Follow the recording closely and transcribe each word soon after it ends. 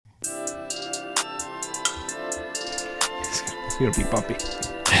It's gonna be bumpy.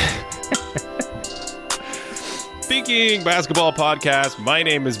 Thinking Basketball Podcast. My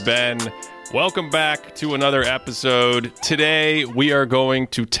name is Ben. Welcome back to another episode. Today we are going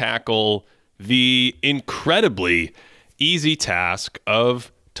to tackle the incredibly easy task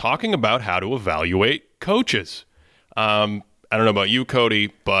of talking about how to evaluate coaches. I don't know about you,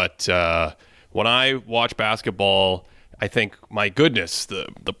 Cody, but when I watch basketball, I think, my goodness, the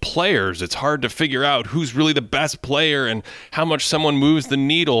players, it's hard to figure out who's really the best player and how much someone moves the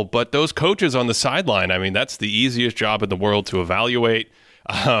needle. But those coaches on the sideline, I mean, that's the easiest job in the world to evaluate.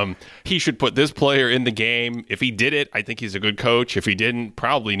 He should put this player in the game. If he did it, I think he's a good coach. If he didn't,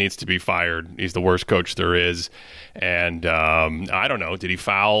 probably needs to be fired. He's the worst coach there is. And I don't know. Did he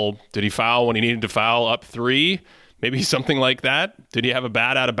foul when he needed to foul up 3? Maybe something like that. Did he have a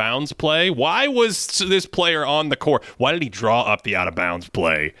bad out of bounds play? Why was this player on the court? Why did he draw up the out of bounds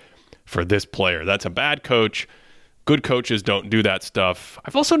play for this player? That's a bad coach. Good coaches don't do that stuff.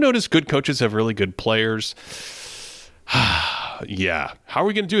 I've also noticed good coaches have really good players. Yeah. How are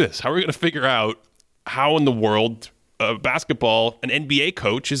we going to do this? How are we going to figure out how in the world of basketball an NBA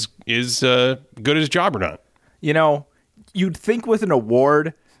coach is good at his job or not? You know, you'd think with an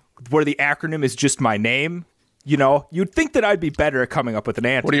award where the acronym is just my name, you know, you'd think that I'd be better at coming up with an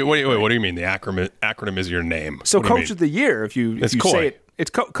answer. What do you mean the acronym is your name? So Coach of the Year, if you say it, it's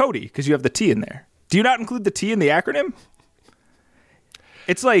Cody because you have the T in there. Do you not include the T in the acronym?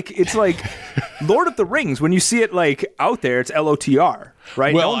 It's like Lord of the Rings. When you see it like out there, it's LOTR,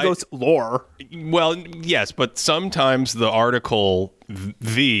 right? Well, no one goes lore. Well, yes, but sometimes the article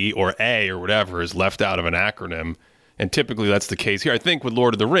V or A or whatever is left out of an acronym, and typically that's the case here. I think with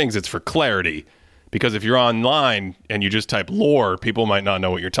Lord of the Rings, it's for clarity. Because if you're online and you just type lore, people might not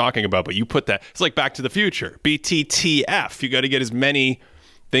know what you're talking about, but you put that, it's like Back to the Future, BTTF. You got to get as many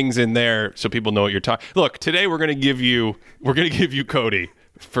things in there so people know what you're talking. Look, today we're going to give you Cody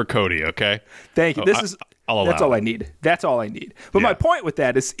for Cody, okay? Thank you. That's all I need. That's all I need. But my point with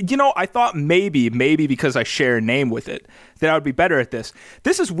that is, you know, I thought maybe because I share a name with it, that I would be better at this.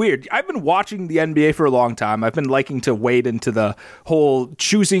 This is weird. I've been watching the NBA for a long time. I've been liking to wade into the whole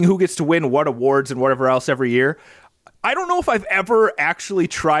choosing who gets to win what awards and whatever else every year. I don't know if I've ever actually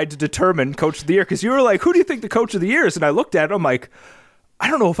tried to determine Coach of the Year, because you were like, who do you think the Coach of the Year is? And I looked at it, I'm like, I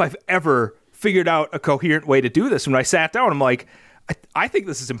don't know if I've ever figured out a coherent way to do this. And when I sat down, I'm like, I think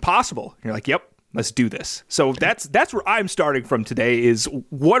this is impossible. And you're like, yep. Let's do this. So that's where I'm starting from today is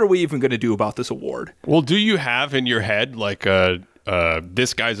what are we even going to do about this award? Well, do you have in your head like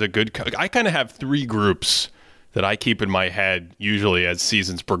this guy's a good coach? I kind of have 3 groups that I keep in my head usually as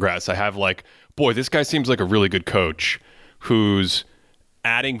seasons progress. I have like, boy, this guy seems like a really good coach who's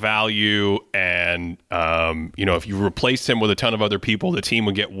adding value, and if you replace him with a ton of other people, the team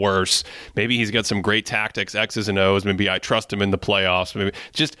would get worse. Maybe he's got some great tactics, X's and O's. Maybe I trust him in the playoffs. Maybe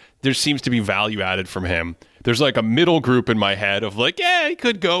just there seems to be value added from him. There's like a middle group in my head of like, yeah, he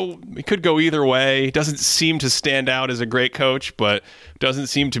could go either way. He doesn't seem to stand out as a great coach, but doesn't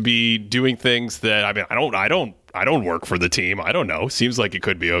seem to be doing things that I don't work for the team. I don't know. Seems like it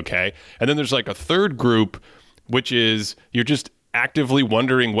could be okay. And then there's like a third group, which is you're just actively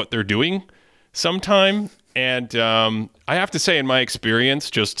wondering what they're doing sometime. And I have to say, in my experience,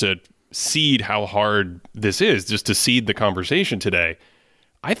 just to seed how hard this is, just to seed the conversation today,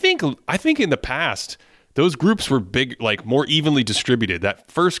 I think in the past, those groups were big, like more evenly distributed.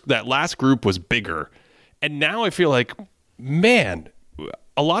 That last group was bigger. And now I feel like, man,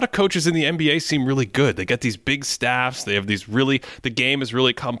 a lot of coaches in the NBA seem really good. They got these big staffs. They have the game is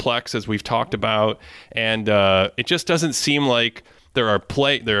really complex, as we've talked about. And it just doesn't seem like there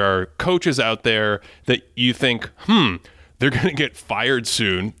are coaches out there that you think, they're going to get fired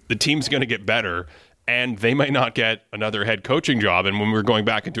soon. The team's going to get better, and they might not get another head coaching job. And when we were going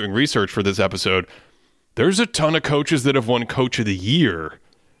back and doing research for this episode, there's a ton of coaches that have won Coach of the Year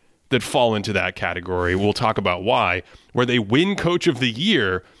that fall into that category. We'll talk about why, where they win Coach of the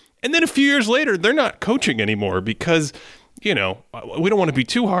Year, and then a few years later, they're not coaching anymore because, we don't want to be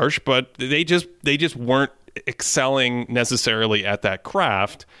too harsh, but they just weren't excelling necessarily at that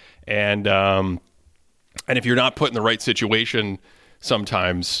craft. And if you're not put in the right situation,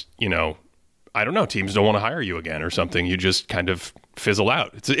 sometimes, I don't know, teams don't want to hire you again or something. You just kind of fizzle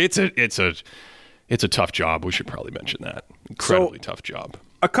out. It's a tough job. We should probably mention that. Incredibly tough job.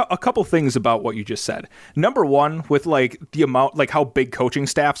 A couple things about what you just said. Number one, with like the amount, like how big coaching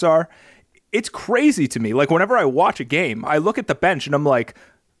staffs are, it's crazy to me. Like whenever I watch a game, I look at the bench and I'm like,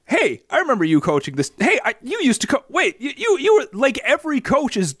 hey, I remember you coaching this. Hey, you used to coach. Wait, you were like, every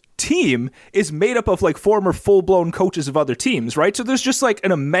coach is team is made up of like former full-blown coaches of other teams, right? So there's just like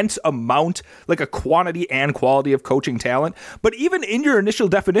an immense amount, like a quantity and quality of coaching talent. But even in your initial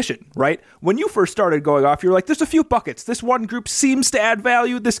definition, right, when you first started going off, you're like, there's a few buckets. This one group seems to add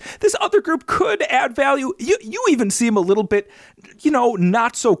value. This other group could add value. You even seem a little bit,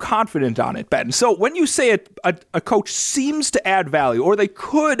 not so confident on it, Ben. So when you say a coach seems to add value, or they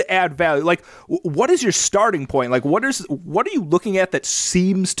could add value, like what is your starting point? Like what are you looking at that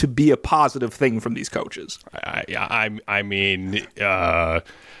seems to be a positive thing from these coaches? I mean,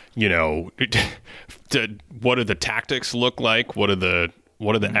 what do the tactics look like? What do the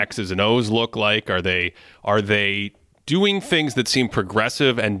X's and O's look like? Are they doing things that seem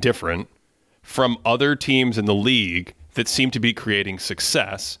progressive and different from other teams in the league that seem to be creating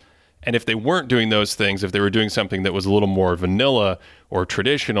success? And if they weren't doing those things, if they were doing something that was a little more vanilla or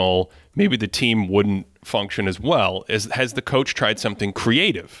traditional, maybe the team wouldn't function as well. Has the coach tried something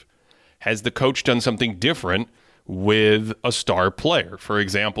creative? Has the coach done something different with a star player? For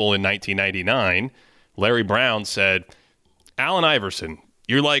example, in 1999, Larry Brown said, Allen Iverson,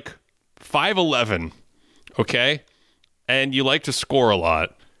 you're like 5'11", okay? And you like to score a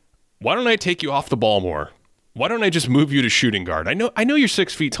lot. Why don't I take you off the ball more? Why don't I just move you to shooting guard? I know you're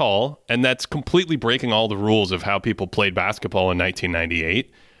 6 feet tall, and that's completely breaking all the rules of how people played basketball in 1998.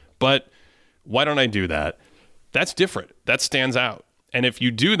 But why don't I do that? That's different. That stands out. And if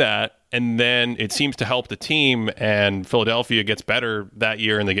you do that, and then it seems to help the team, and Philadelphia gets better that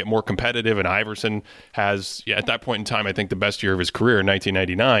year, and they get more competitive, and Iverson has, at that point in time, I think the best year of his career in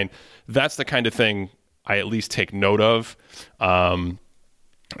 1999, that's the kind of thing I at least take note of.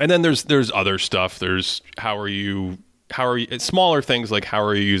 And then there's other stuff. There's how are you smaller things like how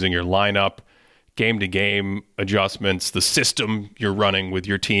are you using your lineup, game to game adjustments, the system you're running with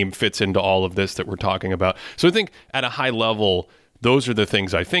your team fits into all of this that we're talking about. So I think at a high level, those are the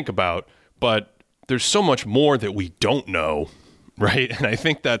things I think about, but there's so much more that we don't know, right? And I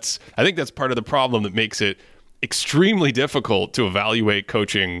think that's part of the problem that makes it extremely difficult to evaluate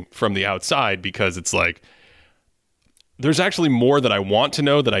coaching from the outside, because it's like, there's actually more that I want to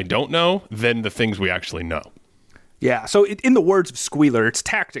know that I don't know than the things we actually know. Yeah, so in the words of Squealer, it's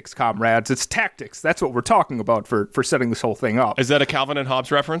tactics, comrades. It's tactics. That's what we're talking about for setting this whole thing up. Is that a Calvin and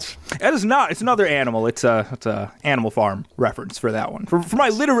Hobbes reference? It is not. It's another animal. It's a Animal Farm reference for that one. For my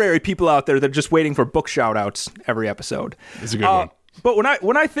literary people out there that are just waiting for book shout-outs every episode. It's a good one. But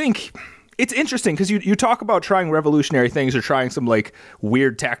when I think... It's interesting because you talk about trying revolutionary things or trying some like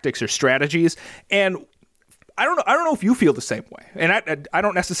weird tactics or strategies, and I don't know if you feel the same way. And I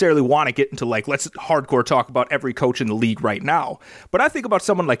don't necessarily want to get into like, let's hardcore talk about every coach in the league right now. But I think about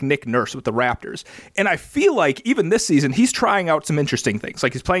someone like Nick Nurse with the Raptors. And I feel like even this season, he's trying out some interesting things.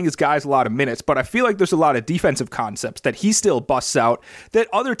 Like he's playing his guys a lot of minutes, but I feel like there's a lot of defensive concepts that he still busts out that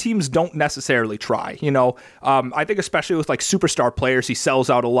other teams don't necessarily try. I think especially with like superstar players, he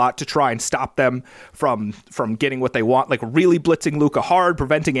sells out a lot to try and stop them from getting what they want, like really blitzing Luka hard,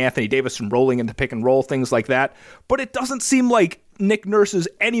 preventing Anthony Davis from rolling into pick and roll, things like that. But it doesn't seem like Nick Nurse is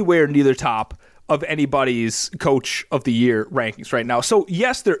anywhere near the top of anybody's coach of the year rankings right now. So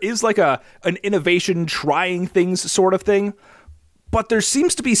yes, there is like an innovation, trying things sort of thing, but there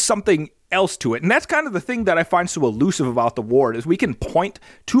seems to be something else to it. And that's kind of the thing that I find so elusive about the award is we can point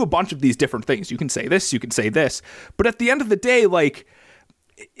to a bunch of these different things. You can say this, you can say this, but at the end of the day, like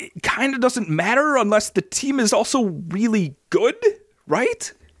it kind of doesn't matter unless the team is also really good,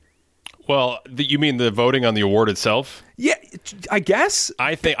 right? Well, you mean the voting on the award itself? Yeah, I guess.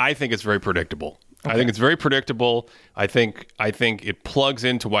 I think it's very predictable. Okay. I think it's very predictable. I think it plugs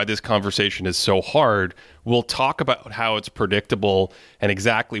into why this conversation is so hard. We'll talk about how it's predictable and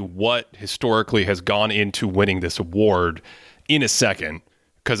exactly what historically has gone into winning this award in a second,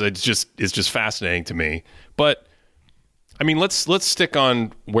 because it's just fascinating to me. But I mean, let's stick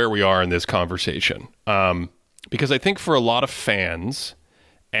on where we are in this conversation, because I think for a lot of fans.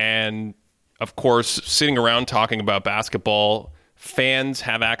 And, of course, sitting around talking about basketball, fans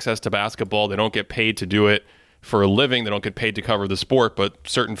have access to basketball. They don't get paid to do it for a living. They don't get paid to cover the sport, but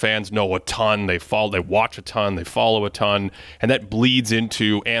certain fans know a ton. They watch a ton. They follow a ton. And that bleeds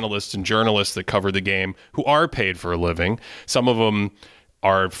into analysts and journalists that cover the game who are paid for a living. Some of them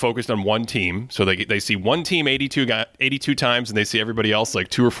are focused on one team. So they see one team 82 times, and they see everybody else like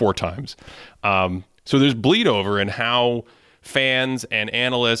 2 or 4 times. So there's bleed over in how fans and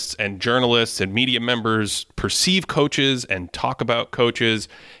analysts and journalists and media members perceive coaches and talk about coaches.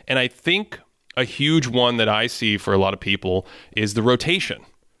 And I think a huge one that I see for a lot of people is the rotation.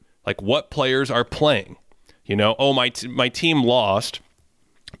 Like what players are playing. My team lost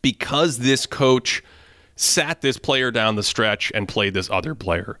because this coach sat this player down the stretch and played this other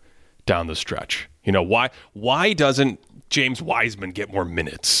player. down the stretch. You know, why doesn't James Wiseman get more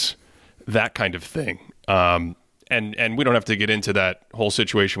minutes? That kind of thing. And we don't have to get into that whole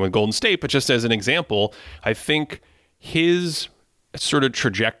situation with Golden State, but just as an example, I think his sort of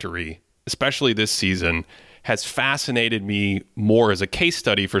trajectory, especially this season, has fascinated me more as a case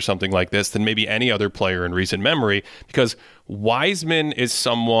study for something like this than maybe any other player in recent memory, because Wiseman is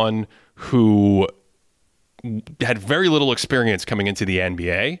someone who had very little experience coming into the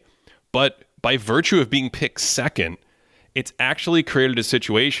NBA, but by virtue of being picked second, it's actually created a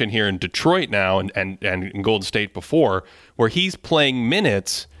situation here in Detroit now and in Golden State before, where he's playing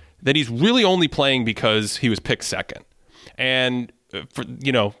minutes that he's really only playing because he was picked second. And for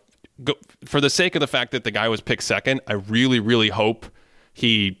the sake of the fact that the guy was picked second, I really, really hope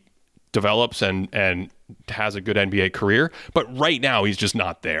he develops and has a good NBA career. But right now, he's just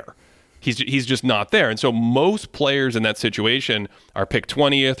not there. He's just not there. And so most players in that situation are picked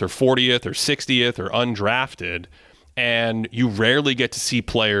 20th or 40th or 60th or undrafted. And you rarely get to see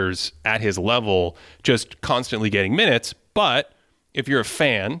players at his level just constantly getting minutes. But if you're a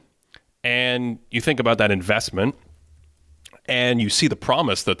fan and you think about that investment and you see the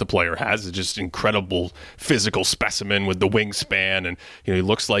promise that the player has, is just incredible physical specimen with the wingspan, and he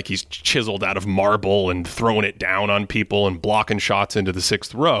looks like he's chiseled out of marble and throwing it down on people and blocking shots into the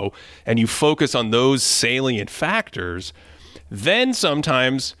sixth row, and you focus on those salient factors, then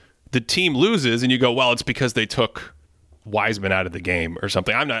sometimes the team loses and you go, well, it's because they took Wiseman out of the game or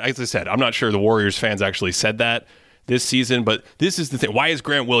something. As I said, I'm not sure the Warriors fans actually said that this season, but this is the thing. Why is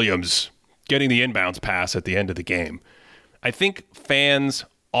Grant Williams getting the inbounds pass at the end of the game? I think fans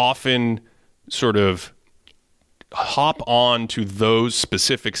often sort of hop on to those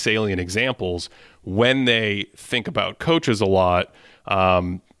specific salient examples when they think about coaches a lot,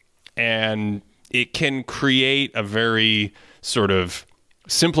 and it can create a very sort of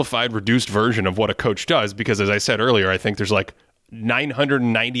simplified, reduced version of what a coach does, because as I said earlier, I think there's like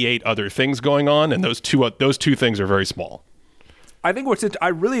 998 other things going on, and those two things are very small. I think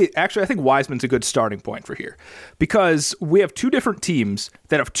I think Wiseman's a good starting point for here, because we have two different teams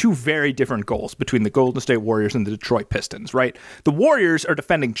that have two very different goals between the Golden State Warriors and the Detroit Pistons, right? The Warriors are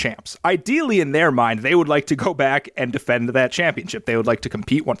defending champs. Ideally, in their mind, they would like to go back and defend that championship. They would like to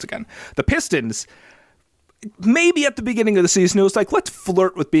compete once again. The Pistons, maybe at the beginning of the season, it was like, let's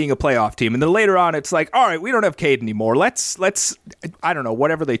flirt with being a playoff team. And then later on, it's like, all right, we don't have Cade anymore. Let's, I don't know,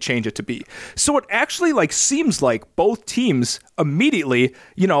 whatever they change it to be. So it actually seems like both teams immediately,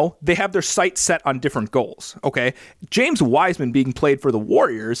 they have their sights set on different goals. Okay. James Wiseman being played for the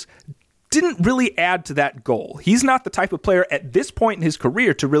Warriors didn't really add to that goal. He's not the type of player at this point in his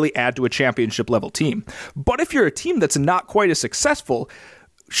career to really add to a championship level team. But if you're a team that's not quite as successful,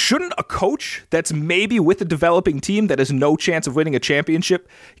 shouldn't a coach that's maybe with a developing team that has no chance of winning a championship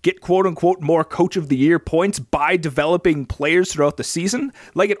get quote-unquote more coach of the year points by developing players throughout the season?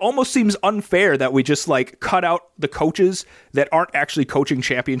 It almost seems unfair that we just cut out the coaches that aren't actually coaching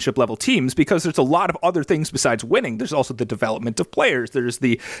championship level teams, because there's a lot of other things besides winning. There's also the development of players. There's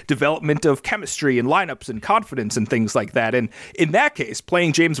the development of chemistry and lineups and confidence and things like that. And in that case,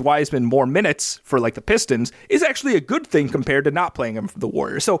 playing James Wiseman more minutes for the Pistons is actually a good thing compared to not playing him for the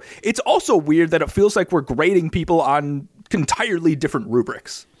Warriors. So it's also weird that it feels like we're grading people on entirely different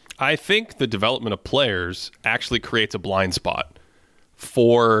rubrics. I think the development of players actually creates a blind spot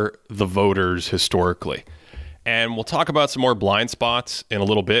for the voters historically. And we'll talk about some more blind spots in a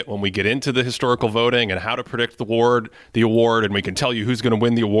little bit when we get into the historical voting and how to predict the award, and we can tell you who's going to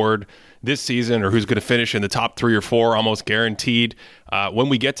win the award this season or who's going to finish in the top 3 or 4, almost guaranteed. When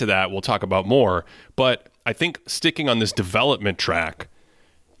we get to that, we'll talk about more. But I think sticking on this development track,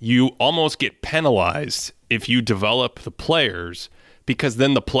 you almost get penalized if you develop the players, because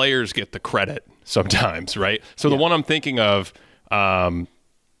then the players get the credit sometimes, right? So The one I'm thinking of,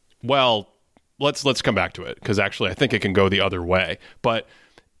 let's come back to it, because actually I think it can go the other way. But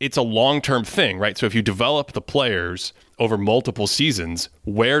it's a long-term thing, right? So if you develop the players over multiple seasons,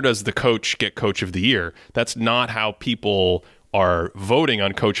 where does the coach get coach of the year? That's not how people are voting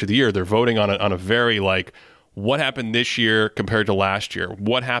on coach of the year. They're voting on a very what happened this year compared to last year?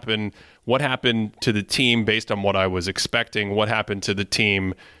 What happened to the team based on what I was expecting? What happened to the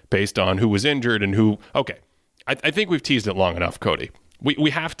team based on who was injured and who? Okay, I think we've teased it long enough, Cody.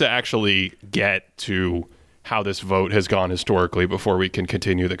 We have to actually get to how this vote has gone historically before we can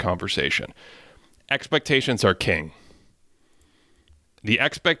continue the conversation. Expectations are king. The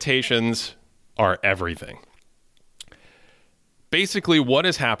expectations are everything. Basically, what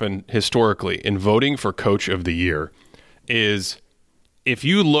has happened historically in voting for coach of the year is, if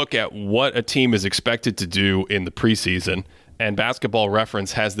you look at what a team is expected to do in the preseason and Basketball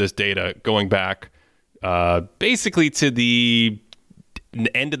Reference has this data going back basically to the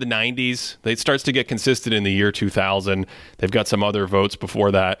end of the 90s. It starts to get consistent in the year 2000. They've got some other votes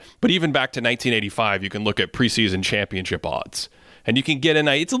before that. But even back to 1985, you can look at preseason championship odds. And you can get an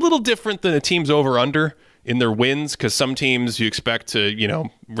idea. It's a little different than a team's over-under in their wins, because some teams you expect to,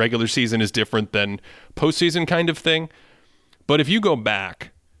 regular season is different than postseason kind of thing. But if you go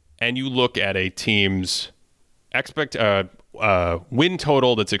back and you look at a team's win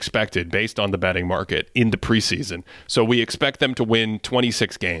total that's expected based on the betting market in the preseason. So we expect them to win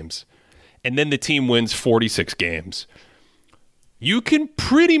 26 games, and then the team wins 46 games. You can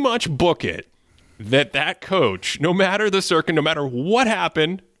pretty much book it that coach, no matter the no matter what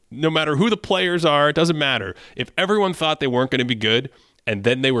happened, no matter who the players are, it doesn't matter. If everyone thought they weren't going to be good and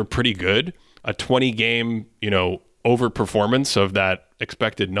then they were pretty good, a 20-game, overperformance of that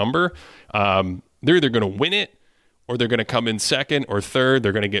expected number, they're either going to win it or they're going to come in second or third.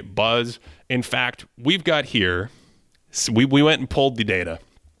 They're going to get buzz. In fact, we've got here, we went and pulled the data.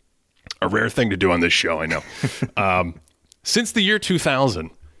 A rare thing to do on this show, I know. Since the year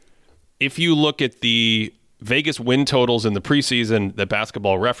 2000, if you look at the Vegas win totals in the preseason that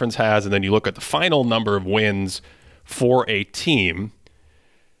Basketball Reference has, and then you look at the final number of wins for a team,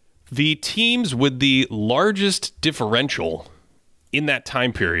 the teams with the largest differential in that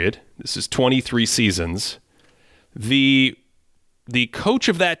time period, this is 23 seasons, the coach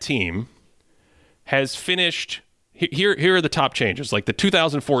of that team has finished, here are the top changes, like the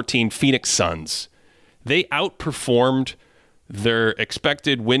 2014 Phoenix Suns. They outperformed their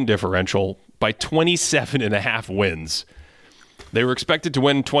expected win differential by 27.5 wins. They were expected to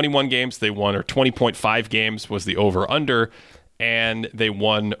win 21 games. They won, or 20.5 games was the over-under, and they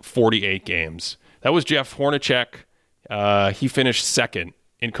won 48 games. That was Jeff Hornacek. He finished second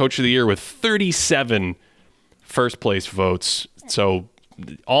in Coach of the Year with 37 first-place votes, so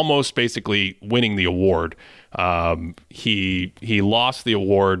almost basically winning the award. He lost the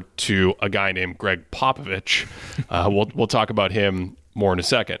award to a guy named Greg Popovich. We'll talk about him more in a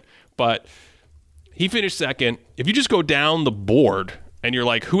second. But he finished second. If you just go down the board and you're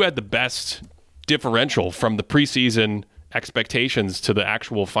like, who had the best differential from the preseason expectations to the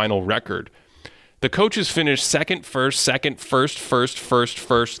actual final record, the coaches finished second, first, third,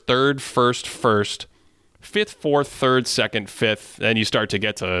 first, fifth, fourth, third, second, fifth. Then you start to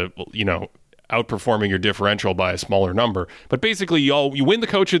get to, outperforming your differential by a smaller number. But basically, you win the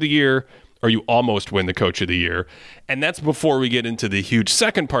Coach of the Year, or you almost win the Coach of the Year. And that's before we get into the huge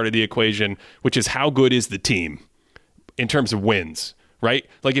second part of the equation, which is how good is the team in terms of wins, right?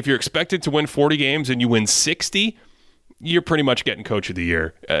 Like if you're expected to win 40 games and you win 60, you're pretty much getting Coach of the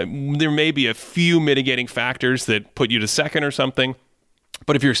Year. There may be a few mitigating factors that put you to second or something.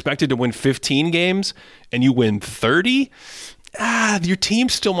 But if you're expected to win 15 games and you win 30, your team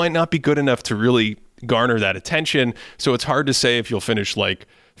still might not be good enough to really garner that attention. So it's hard to say if you'll finish like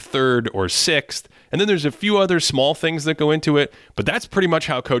third or sixth. And then there's a few other small things that go into it, but that's pretty much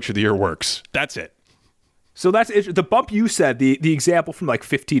how Coach of the Year works. That's it. So that's the bump you said, the example from like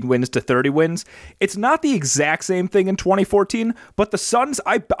 15 wins to 30 wins. It's not the exact same thing in 2014, but the Suns,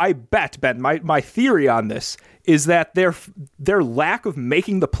 I bet, Ben, my theory on this is that their lack of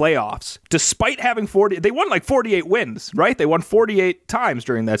making the playoffs, despite having they won like 48 wins, right? They won 48 times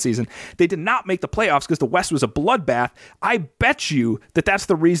during that season. They did not make the playoffs because the West was a bloodbath. I bet you that's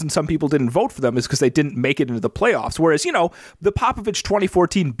the reason some people didn't vote for them, is because they didn't make it into the playoffs. Whereas, the Popovich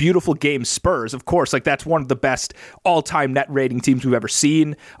 2014 beautiful game Spurs, of course, like that's one of the best all-time net rating teams we've ever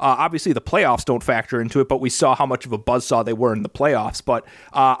seen. Obviously, the playoffs don't factor into it, but we saw how much of a buzzsaw they were in the playoffs. But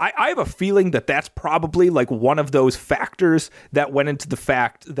I have a feeling that's probably like one of those factors that went into the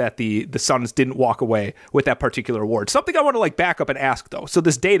fact that the Suns didn't walk away with that particular award. Something I want to like back up and ask though. So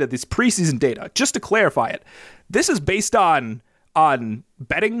this data, this preseason data, just to clarify it, this is based on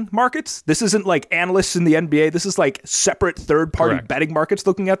betting markets. This isn't like analysts in the NBA. This is like separate third-party betting markets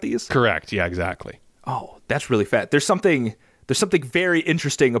looking at these. Correct. Yeah, exactly. Oh, that's really fat. There's something very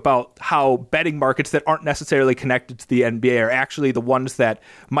interesting about how betting markets that aren't necessarily connected to the NBA are actually the ones that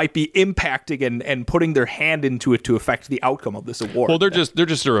might be impacting and putting their hand into it to affect the outcome of this award. Well, they're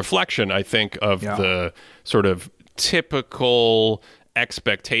just a reflection, I think, of the sort of typical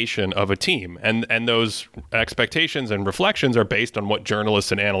expectation of a team. And those expectations and reflections are based on what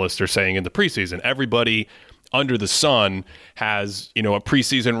journalists and analysts are saying in the preseason. Everybody under the sun has, a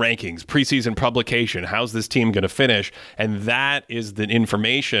preseason rankings, preseason publication. How's this team going to finish? And that is the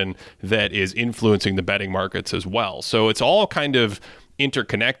information that is influencing the betting markets as well. So it's all kind of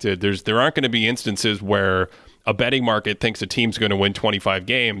interconnected. There aren't going to be instances where a betting market thinks a team's going to win 25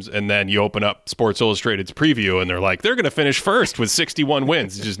 games, and then you open up Sports Illustrated's preview and they're like, they're going to finish first with 61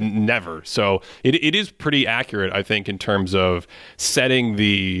 wins. Just never. So it is pretty accurate, I think, in terms of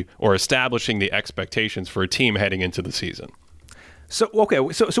setting or establishing the expectations for a team heading into the season. So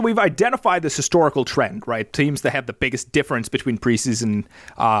we've identified this historical trend, right? Teams that have the biggest difference between preseason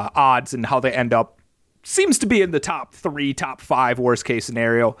odds and how they end up seems to be in the top 3, top 5 worst case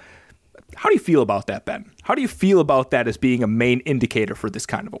scenario. How do you feel about that, Ben? How do you feel about that as being a main indicator for this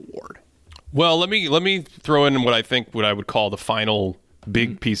kind of award? Well, let me throw in what I would call the final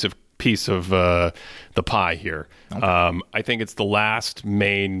big piece of the pie here. Okay. I think it's the last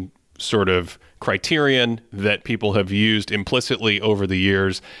main sort of criterion that people have used implicitly over the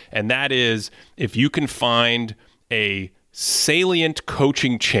years, and that is if you can find a salient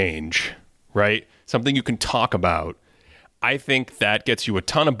coaching change, right? Something you can talk about. I think that gets you a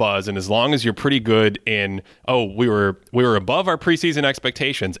ton of buzz, and as long as you're pretty good in, we were above our preseason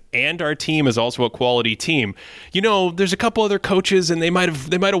expectations, and our team is also a quality team. There's a couple other coaches, and they might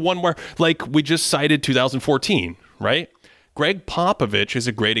have won more. Like we just cited 2014, right? Greg Popovich is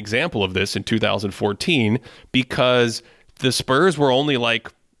a great example of this in 2014 because the Spurs were only like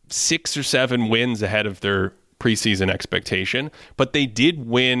 6 or 7 wins ahead of their preseason expectation, but they did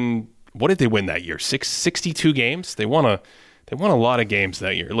win. What did they win that year? 62 games? They won a lot of games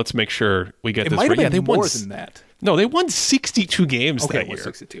that year. Let's make sure we get this right. Yeah, they won more than that. No, they won 62 games that year.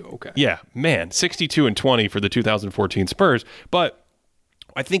 62. Okay. Yeah, man, 62-20 for the 2014 Spurs. But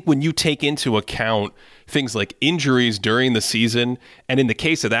I think when you take into account things like injuries during the season, and in the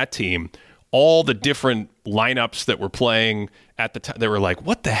case of that team, all the different lineups that were playing at the time, they were like,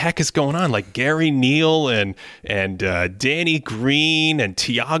 what the heck is going on? Like Gary Neal and Danny Green and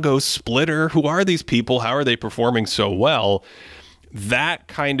Tiago Splitter. Who are these people? How are they performing so well? That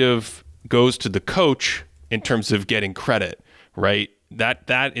kind of goes to the coach in terms of getting credit, right?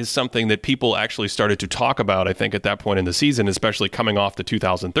 That is something that people actually started to talk about, I think, at that point in the season, especially coming off the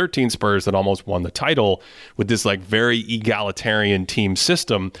 2013 Spurs that almost won the title with this like very egalitarian team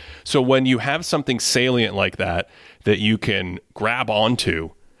system. So when you have something salient like that you can grab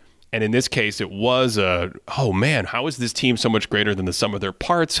onto, and in this case, it was oh man, how is this team so much greater than the sum of their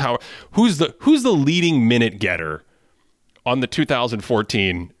parts? Who's the leading minute getter on the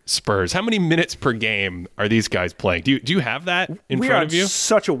 2014 Spurs? How many minutes per game are these guys playing? Do you have that in front of you? We are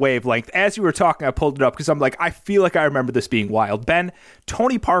such a wavelength. As you were talking, I pulled it up because I'm like, I feel like I remember this being wild. Ben,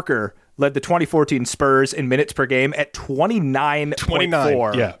 Tony Parker led the 2014 Spurs in minutes per game at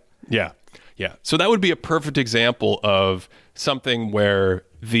 29.4. Yeah. So that would be a perfect example of something where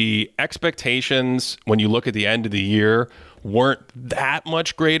the expectations, when you look at the end of the year, weren't that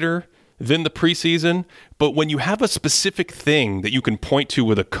much greater than the preseason. But when you have a specific thing that you can point to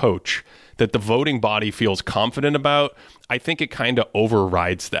with a coach that the voting body feels confident about, I think it kind of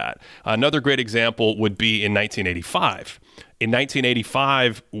overrides that. Another great example would be in 1985. In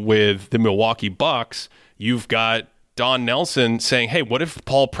 1985, with the Milwaukee Bucks, you've got Don Nelson saying, hey, what if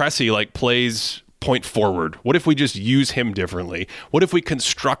Paul Pressey plays point forward? What if we just use him differently? What if we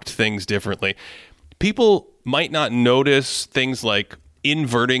construct things differently? People might not notice things like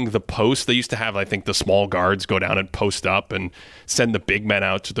inverting the post. They used to have, I think, the small guards go down and post up and send the big men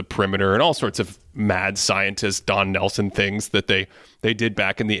out to the perimeter and all sorts of mad scientist Don Nelson things that they did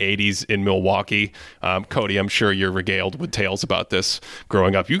back in the 80s in Milwaukee. Cody, I'm sure you're regaled with tales about this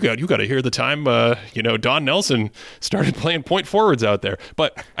growing up. You got to hear the time Don Nelson started playing point forwards out there.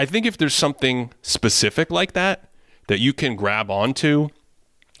 But I think if there's something specific like that you can grab onto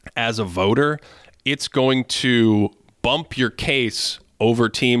as a voter, it's going to bump your case over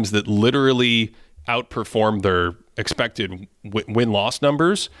teams that literally outperform their expected win-loss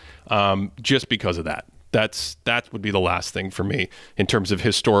numbers just because of that. That would be the last thing for me in terms of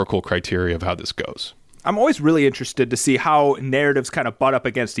historical criteria of how this goes. I'm always really interested to see how narratives kind of butt up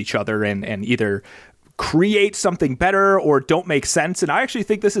against each other and either create something better or don't make sense. And I actually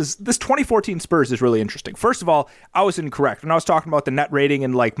think this 2014 Spurs is really interesting. First of all, I was incorrect. When I was talking about the net rating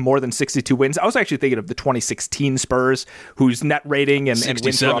and more than 62 wins, I was actually thinking of the 2016 Spurs, whose net rating and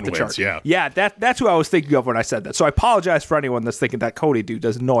wins were off the chart. Yeah, that's who I was thinking of when I said that. So I apologize for anyone that's thinking that Cody dude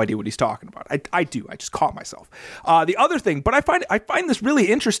has no idea what he's talking about. I do. I just caught myself. The other thing, but I find this really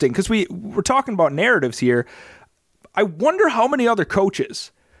interesting because we're talking about narratives here. I wonder how many other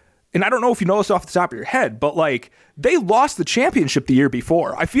coaches, and I don't know if you know this off the top of your head, but they lost the championship the year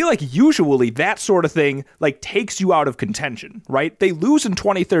before. I feel like usually that sort of thing like takes you out of contention, right? They lose in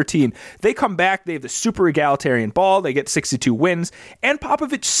 2013. They come back. They have the super egalitarian ball. They get 62 wins, and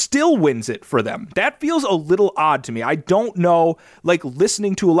Popovich still wins it for them. That feels a little odd to me. I don't know, like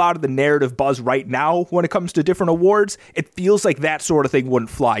listening to a lot of the narrative buzz right now when it comes to different awards, it feels like that sort of thing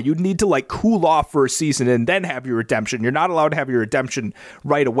wouldn't fly. You'd need to like cool off for a season and then have your redemption. You're not allowed to have your redemption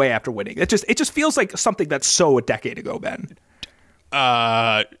right away after winning. It just feels like something that's so a decade ago, Ben.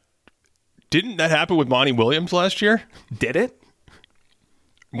 Didn't that happen with Monty Williams last year? Did it?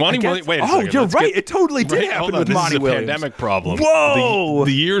 Monty Williams. Wait a second. Oh, you're right. It totally did happen with Monty Williams. This is a pandemic problem. Whoa!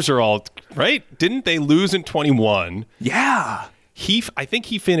 The years are all right. Didn't they lose in 21? Yeah. I think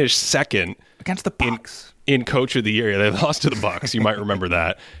he finished second against the Bucks in Coach of the Year. They lost to the Bucks. You might remember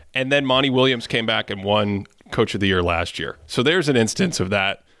that. And then Monty Williams came back and won Coach of the Year last year. So there's an instance of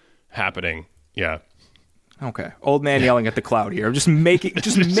that happening. Yeah. Okay. Old man yelling at the cloud here. I'm just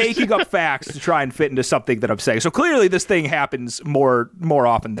making up facts to try and fit into something that I'm saying. So clearly this thing happens more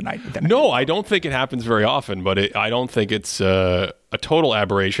often than I No, I don't think it happens very often, but I don't think it's a total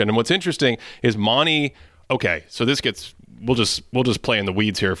aberration. And what's interesting is Monty, okay, so we'll just play in the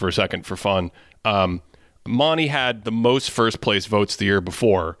weeds here for a second for fun. Monty had the most first place votes the year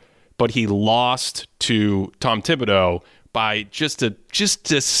before, but he lost to Tom Thibodeau by just a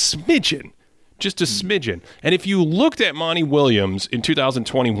smidgen. Just a smidgen. And if you looked at Monty Williams in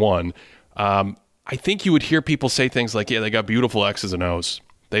 2021, I think you would hear people say things like, yeah, they got beautiful X's and O's.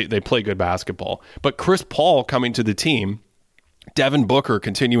 They play good basketball. But Chris Paul coming to the team, Devin Booker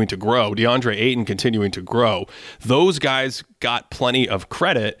continuing to grow, DeAndre Ayton continuing to grow, those guys got plenty of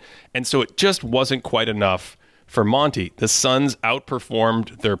credit. And so it just wasn't quite enough for Monty. The Suns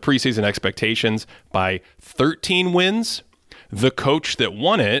outperformed their preseason expectations by 13 wins. The coach that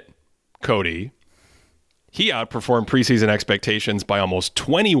won it, Cody, he outperformed preseason expectations by almost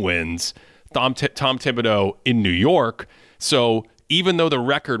 20 wins. Tom Thibodeau in New York. So even though the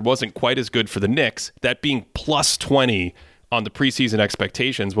record wasn't quite as good for the Knicks, that being plus 20 on the preseason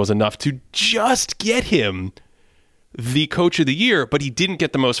expectations was enough to just get him the Coach of the Year, but he didn't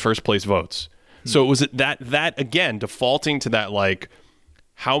get the most first place votes. So it was that again, defaulting to that, like,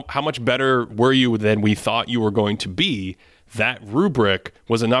 how much better were you than we thought you were going to be? That rubric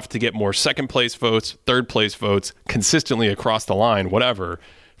was enough to get more second place votes, third place votes, consistently across the line, whatever,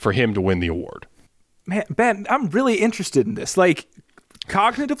 for him to win the award. Man, Ben, I'm really interested in this. Like,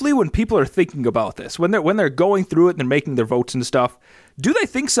 cognitively, when people are thinking about this, when they're going through it and they're making their votes and stuff, do they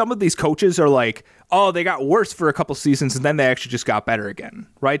think some of these coaches are like, oh, they got worse for a couple seasons and then they actually just got better again,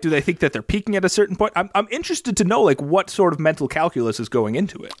 right? Do they think that they're peaking at a certain point? I'm interested to know, like, what sort of mental calculus is going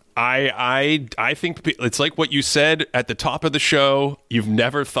into it. I think it's like what you said at the top of the show. You've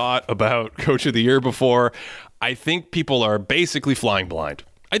never thought about Coach of the Year before. I think people are basically flying blind.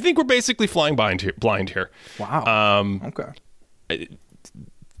 I think we're basically flying blind here. Wow. Okay.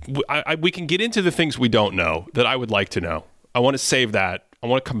 We can get into the things we don't know that I would like to know. I want to save that. I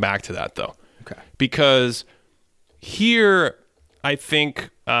want to come back to that, though. Okay. Because here, I think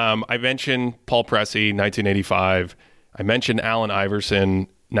I mentioned Paul Pressey, 1985. I mentioned Allen Iverson,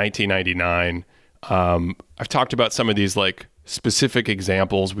 1999. I've talked about some of these like specific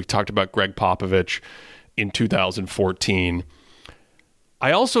examples. We talked about Greg Popovich in 2014.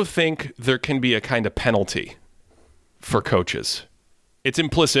 I also think there can be a kind of penalty for coaches. It's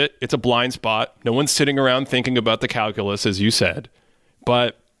implicit. It's a blind spot. No one's sitting around thinking about the calculus, as you said.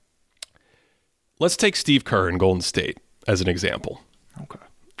 But let's take Steve Kerr in Golden State as an example.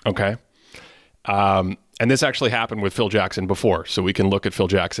 Okay. And this actually happened with Phil Jackson before, so we can look at Phil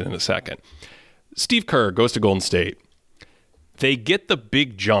Jackson in a second. Steve Kerr goes to Golden State. They get the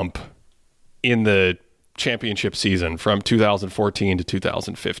big jump in the championship season from 2014 to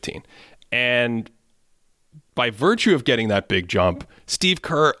 2015. And by virtue of getting that big jump, Steve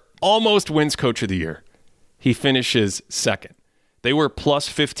Kerr almost wins Coach of the Year. He finishes second. They were plus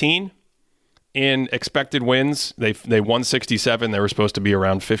 15 in expected wins. They won 67. They were supposed to be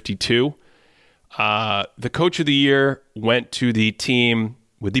around 52. The Coach of the Year went to the team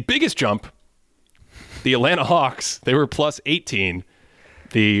with the biggest jump, the Atlanta Hawks. They were plus 18.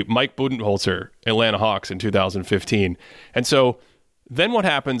 The Mike Budenholzer Atlanta Hawks in 2015. And so then what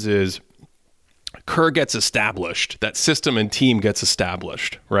happens is Kerr gets established. That system and team gets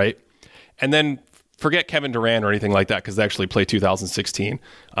established, right? And then forget Kevin Durant or anything like that, because they actually played 2016.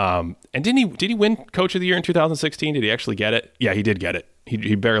 And did he win Coach of the Year in 2016? Did he actually get it? Yeah, he did get it.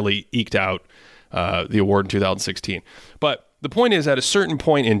 He barely eked out the award in 2016. But the point is, at a certain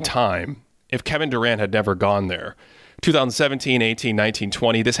point in time, if Kevin Durant had never gone there, 2017, 18, 19,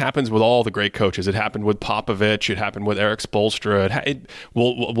 20. This happens with all the great coaches. It happened with Popovich. It happened with Eric Spoelstra.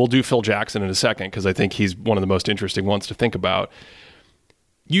 We'll do Phil Jackson in a second because I think he's one of the most interesting ones to think about.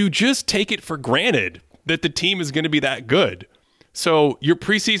 You just take it for granted that the team is going to be that good. So your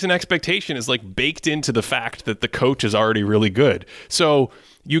preseason expectation is like baked into the fact that the coach is already really good. So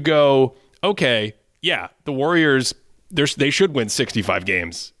you go, okay, yeah, the Warriors, they should win 65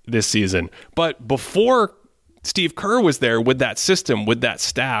 games this season. But before Steve Kerr was there with that system, with that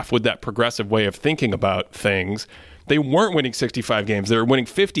staff, with that progressive way of thinking about things, they weren't winning 65 games. They were winning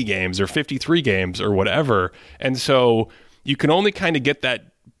 50 games or 53 games or whatever. And so you can only kind of get that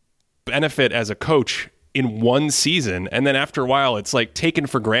benefit as a coach in one season. And then after a while, it's like taken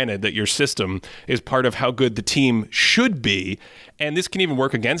for granted that your system is part of how good the team should be. And this can even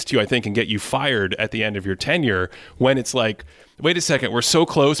work against you, I think, and get you fired at the end of your tenure when it's like, wait a second, we're so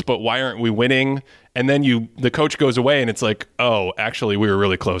close, but why aren't we winning? And then the coach goes away and it's like, oh, actually, we were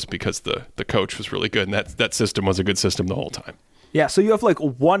really close because the coach was really good. And that system was a good system the whole time. Yeah, so you have like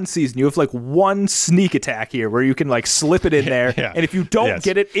one season, you have like one sneak attack here where you can like slip it in there. Yeah. And if you don't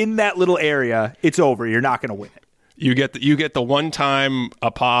get it in that little area, it's over. You're not going to win it. You get the one time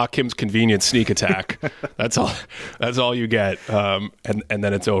Kim's Convenience sneak attack. That's all you get. And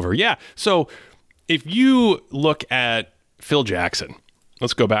then it's over. Yeah. So if you look at Phil Jackson,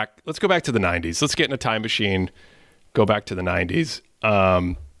 let's go back to the 90s. Let's get in a time machine, go back to the 90s.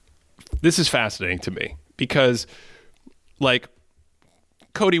 This is fascinating to me because, like,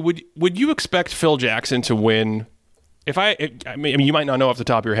 Cody, would you expect Phil Jackson to win? I mean, you might not know off the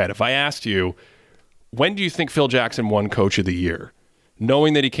top of your head. If I asked you, when do you think Phil Jackson won Coach of the Year?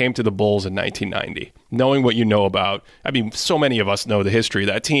 Knowing that he came to the Bulls in 1990, knowing what you know about, I mean, so many of us know the history of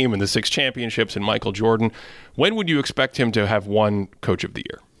that team and the 6 championships and Michael Jordan. When would you expect him to have won Coach of the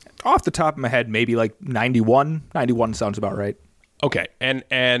Year? Off the top of my head, maybe like 91. 91 sounds about right. Okay,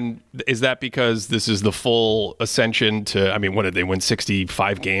 and is that because this is the full ascension to, I mean, what did they win,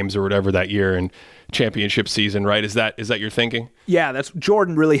 65 games or whatever that year in championship season, right? Is that your thinking? Yeah, that's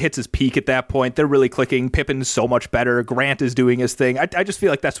Jordan really hits his peak at that point. They're really clicking. Pippen's so much better. Grant is doing his thing. I just feel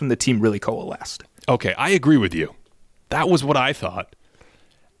like that's when the team really coalesced. Okay, I agree with you. That was what I thought.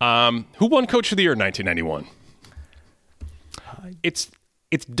 Who won Coach of the Year in 1991?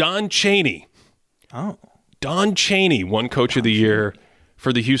 It's Don Chaney. Oh. Don Chaney won Coach of the Year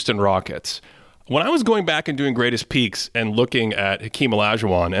for the Houston Rockets. When I was going back and doing Greatest Peaks and looking at Hakeem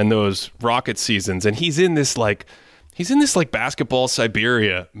Olajuwon and those Rockets seasons, and he's in this basketball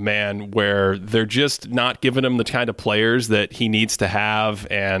Siberia, man, where they're just not giving him the kind of players that he needs to have,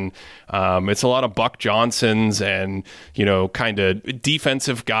 and it's a lot of Buck Johnsons and, you know, kind of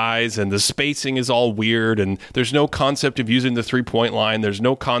defensive guys, and the spacing is all weird, and there's no concept of using the three-point line. There's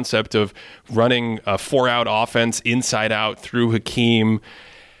no concept of running a 4-out offense inside out through Hakeem.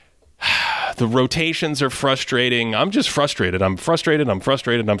 The rotations are frustrating. I'm just frustrated. I'm frustrated.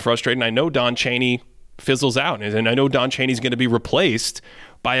 And I know Don Chaney fizzles out, and I know Don Chaney's going to be replaced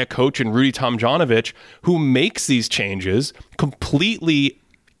by a coach in Rudy Tomjanovich who makes these changes, completely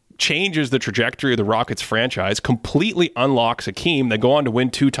changes the trajectory of the Rockets franchise, completely unlocks Hakeem. They go on to win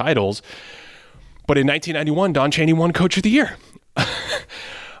 2 titles. But in 1991, Don Chaney won Coach of the Year.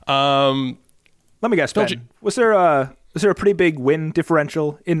 Let me guess, Ben. Was there a pretty big win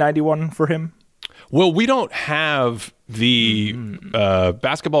differential in 91 for him? Well, we don't have the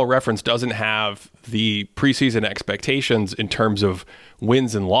Basketball Reference doesn't have the preseason expectations in terms of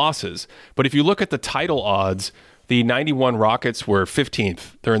wins and losses. But if you look at the title odds, the 91 Rockets were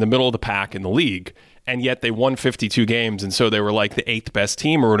 15th. They're in the middle of the pack in the league, and yet they won 52 games, and so they were like the 8th best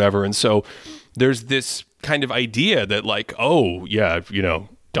team or whatever. And so there's this kind of idea that, like, oh, yeah, you know,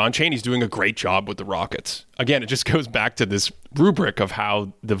 Don Chaney's doing a great job with the Rockets. Again, it just goes back to this rubric of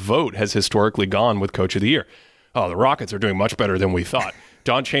how the vote has historically gone with Coach of the Year. Oh, the Rockets are doing much better than we thought.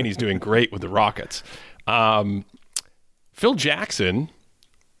 Don Chaney's doing great with the Rockets. Phil Jackson,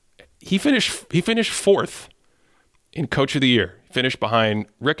 he finished 4th in Coach of the Year. Finished behind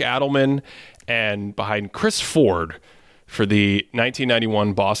Rick Adelman and behind Chris Ford for the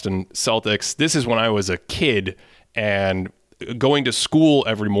 1991 Boston Celtics. This is when I was a kid and going to school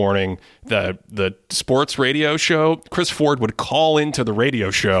every morning, the sports radio show, Chris Ford would call into the radio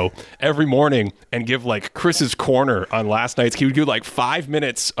show every morning and give like Chris's Corner on last night's. He would do like 5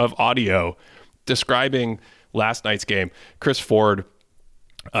 minutes of audio describing last night's game. Chris Ford,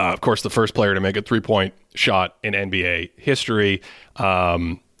 of course, the first player to make a 3-point shot in NBA history.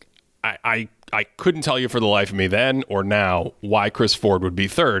 I couldn't tell you for the life of me then or now why Chris Ford would be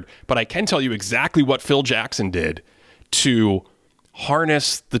 3rd, but I can tell you exactly what Phil Jackson did to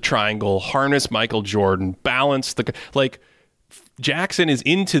harness the triangle, harness Michael Jordan, balance Jackson is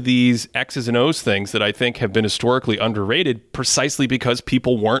into these X's and O's things that I think have been historically underrated precisely because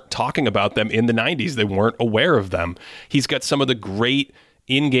people weren't talking about them in the 90s. They weren't aware of them. He's got some of the great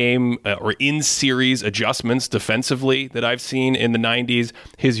in-game or in-series adjustments defensively that I've seen in the 90s.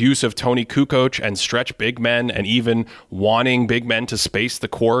 His use of Tony Kukoc and stretch big men and even wanting big men to space the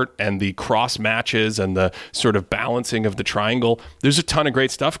court and the cross matches and the sort of balancing of the triangle. There's a ton of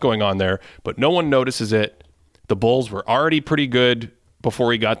great stuff going on there, but no one notices it. The Bulls were already pretty good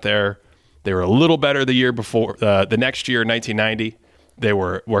before he got there. They were a little better the year before, the next year, 1990. They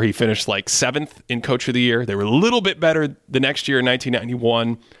were where he finished like 7th in Coach of the Year. They were a little bit better the next year in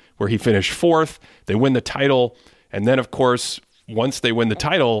 1991, where he finished 4th. They win the title. And then, of course, once they win the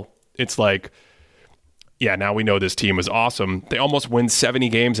title, it's like, yeah, now we know this team is awesome. They almost win 70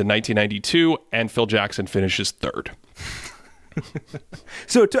 games in 1992, and Phil Jackson finishes 3rd.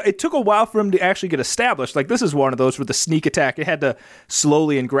 So it took a while for him to actually get established. Like, this is one of those with the sneak attack. It had to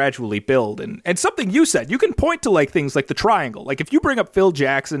slowly and gradually build. And something you said, you can point to like things like the triangle. Like if you bring up Phil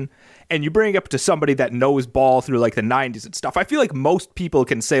Jackson and you bring up to somebody that knows ball through like the 90s and stuff, I feel like most people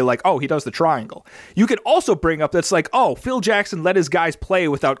can say like, oh, he does the triangle. You can also bring up that's like, oh, Phil Jackson let his guys play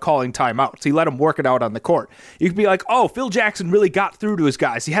without calling timeouts. He let them work it out on the court. You can be like, oh, Phil Jackson really got through to his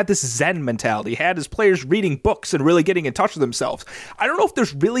guys. He had this Zen mentality. He had his players reading books and really getting in touch with themselves. I don't know if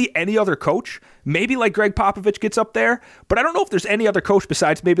there's really any other coach, maybe like Greg Popovich gets up there, but I don't know if there's any other coach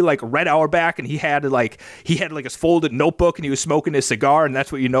besides maybe like Red Auerbach, and he had like his folded notebook and he was smoking his cigar, and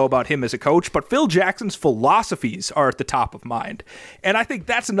that's what you know about him as a coach. But Phil Jackson's philosophies are at the top of mind. And I think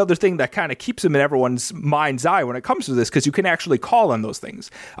that's another thing that kind of keeps him in everyone's mind's eye when it comes to this, because you can actually call on those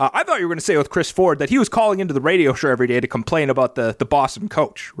things. I thought you were going to say with Chris Ford that he was calling into the radio show every day to complain about the Boston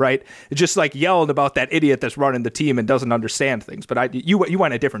coach, right? It's just like yelling about that idiot that's running the team and doesn't understand things. But you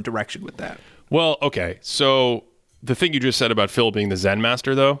went a different direction with that. Well, okay. So the thing you just said about Phil being the Zen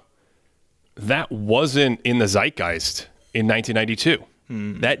master, though, that wasn't in the zeitgeist in 1992.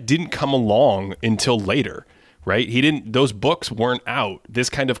 That didn't come along until later, right? Those books weren't out. This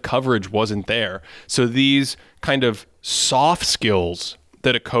kind of coverage wasn't there. So these kind of soft skills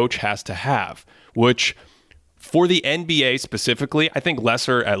that a coach has to have, which for the NBA specifically, I think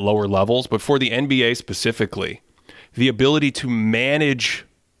lesser at lower levels, but for the NBA specifically, the ability to manage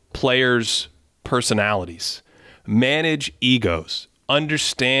players' personalities, manage egos,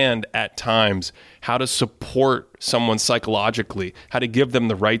 understand at times how to support someone psychologically, how to give them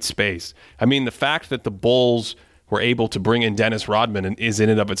the right space. I mean, the fact that the Bulls were able to bring in Dennis Rodman is in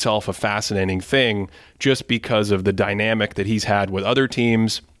and of itself a fascinating thing, just because of the dynamic that he's had with other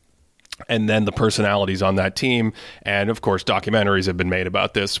teams and then the personalities on that team. And of course, documentaries have been made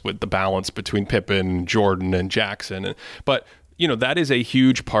about this with the balance between Pippen, Jordan, and Jackson. But, that is a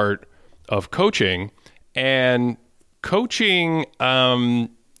huge part of coaching. And coaching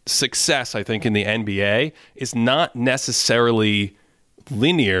success, I think, in the NBA is not necessarily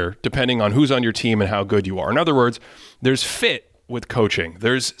linear depending on who's on your team and how good you are. In other words, there's fit with coaching.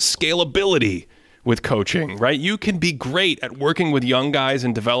 There's scalability with coaching, right? You can be great at working with young guys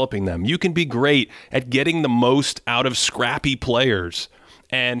and developing them. You can be great at getting the most out of scrappy players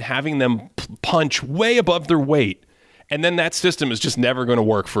and having them punch way above their weight. And then that system is just never going to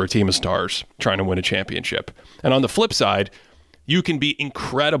work for a team of stars trying to win a championship. And on the flip side, you can be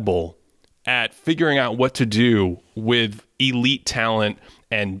incredible at figuring out what to do with elite talent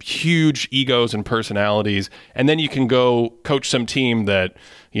and huge egos and personalities. And then you can go coach some team that,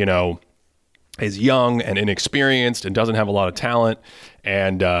 is young and inexperienced and doesn't have a lot of talent,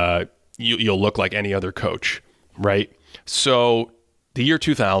 and you'll look like any other coach, right? So the year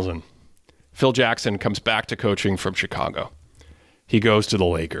 2000, Phil Jackson comes back to coaching from Chicago. He goes to the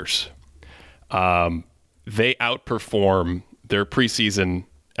Lakers. They outperform their preseason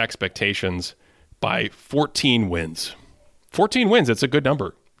expectations by 14 wins. 14 wins, that's a good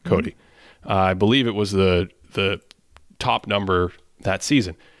number, Cody. I believe it was the top number that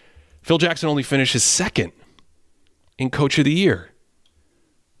season. Phil Jackson only finishes 2nd in Coach of the Year.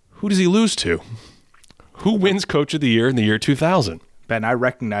 Who does he lose to? Who wins Coach of the Year in the year 2000? Ben, I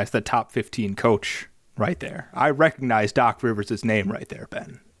recognize the top 15 coach right there. I recognize Doc Rivers' name right there,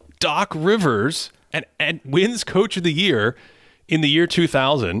 Ben. Doc Rivers and wins Coach of the Year in the year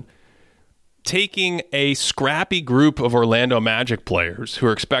 2000, taking a scrappy group of Orlando Magic players who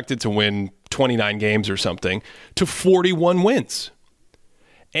are expected to win 29 games or something to 41 wins.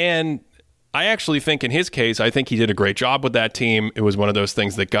 And I actually think in his case, I think he did a great job with that team. It was one of those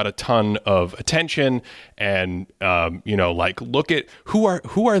things that got a ton of attention. And, look at who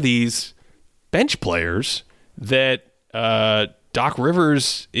are these bench players that Doc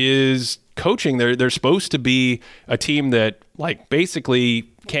Rivers is coaching. They're supposed to be a team that like basically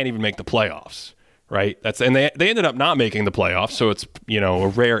can't even make the playoffs, right? And they ended up not making the playoffs, so it's a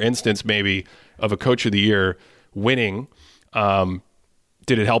rare instance maybe of a coach of the year winning.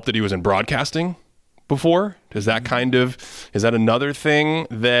 Did it help that he was in broadcasting before? Is that another thing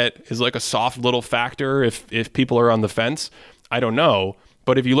that is like a soft little factor if people are on the fence? I don't know.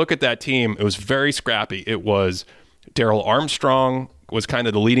 But if you look at that team, it was very scrappy. It was Darrell Armstrong was kind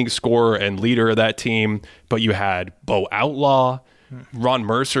of the leading scorer and leader of that team, but you had Bo Outlaw. Ron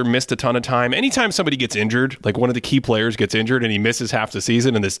Mercer missed a ton of time. Anytime somebody gets injured, like one of the key players gets injured and he misses half the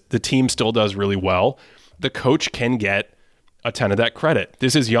season and the team still does really well, the coach can get a ton of that credit.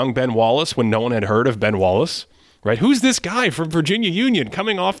 This is young Ben Wallace when no one had heard of Ben Wallace, right? Who's this guy from Virginia Union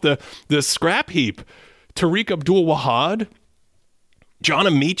coming off the scrap heap? Tariq Abdul-Wahad? John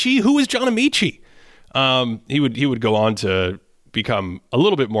Amici? Who is John Amici? He would go on to become a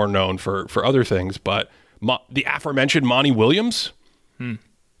little bit more known for other things, but the aforementioned Monty Williams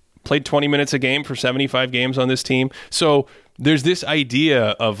played 20 minutes a game for 75 games on this team. So there's this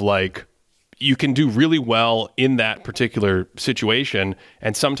idea of like, you can do really well in that particular situation,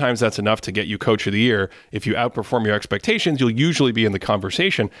 and sometimes that's enough to get you coach of the year. If you outperform your expectations, you'll usually be in the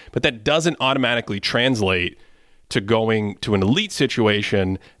conversation, but that doesn't automatically translate to going to an elite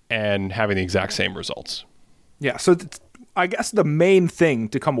situation and having the exact same results. Yeah, so I guess the main thing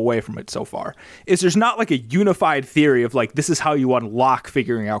to come away from it so far is there's not like a unified theory of like, this is how you unlock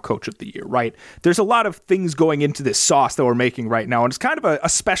figuring out coach of the year, right? There's a lot of things going into this sauce that we're making right now, and it's kind of a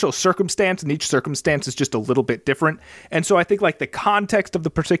special circumstance, and each circumstance is just a little bit different. And so I think like the context of the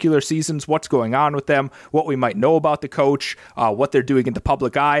particular seasons, what's going on with them, what we might know about the coach, what they're doing in the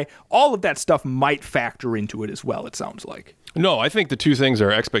public eye, all of that stuff might factor into it as well, it sounds like. No, I think the two things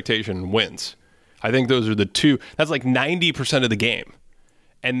are expectation and wins. I think those are the two. That's like 90% of the game.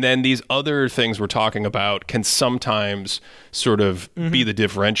 And then these other things we're talking about can sometimes sort of be the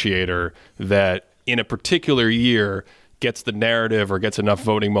differentiator that in a particular year gets the narrative or gets enough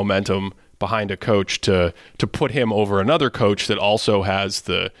voting momentum behind a coach to put him over another coach that also has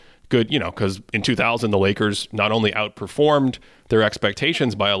the good, because in 2000, the Lakers not only outperformed their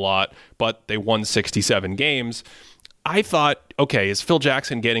expectations by a lot, but they won 67 games. I thought, okay, is Phil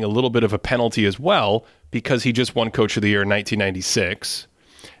Jackson getting a little bit of a penalty as well because he just won Coach of the Year in 1996?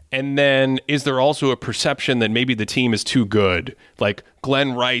 And then is there also a perception that maybe the team is too good? Like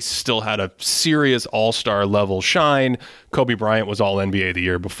Glenn Rice still had a serious all-star level shine. Kobe Bryant was all-NBA the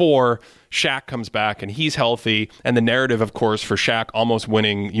year before. Shaq comes back and he's healthy. And the narrative, of course, for Shaq almost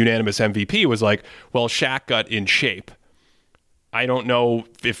winning unanimous MVP was like, well, Shaq got in shape. I don't know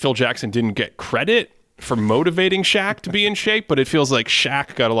if Phil Jackson didn't get credit for motivating Shaq to be in shape, but it feels like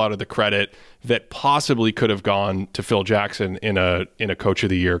Shaq got a lot of the credit that possibly could have gone to Phil Jackson in a coach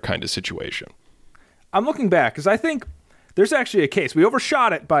of the year kind of situation. I'm looking back because I think there's actually a case. We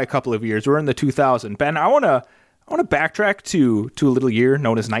overshot it by a couple of years. We're in the 2000. Ben, I want to backtrack to a little year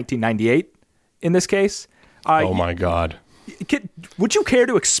known as 1998 in this case. Oh my God. Would you care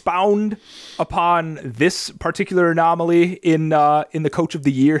to expound upon this particular anomaly in the coach of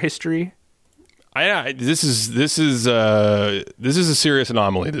the year history? This is a serious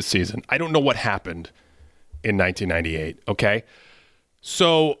anomaly this season. I don't know what happened in 1998. Okay,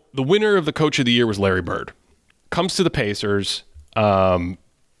 so the winner of the Coach of the Year was Larry Bird. Comes to the Pacers, has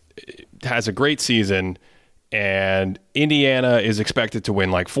a great season, and Indiana is expected to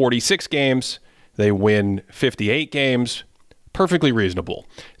win like 46 games. They win 58 games, perfectly reasonable.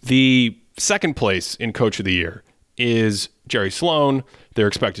 The second place in Coach of the Year is Jerry Sloan. They're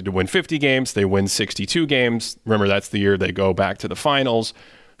expected to win 50 games. They win 62 games. Remember, that's the year they go back to the finals.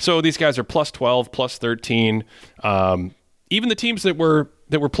 So these guys are plus 12, plus 13. Even the teams that were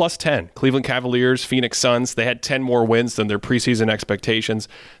plus 10, Cleveland Cavaliers, Phoenix Suns, they had 10 more wins than their preseason expectations.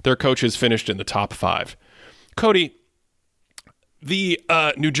 Their coaches finished in the top 5. Cody, the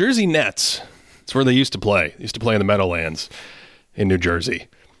New Jersey Nets, it's where they used to play. They used to play in the Meadowlands in New Jersey.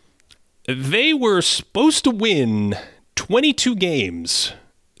 They were supposed to win 22 games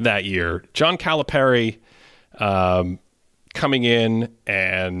that year. John Calipari coming in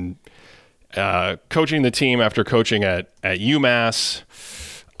and coaching the team after coaching at UMass.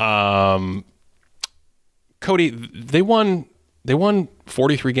 Cody, they won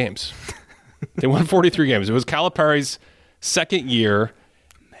 43 games. They won 43 games. It was Calipari's second year,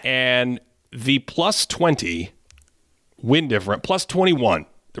 and the plus 20 win difference, plus 21,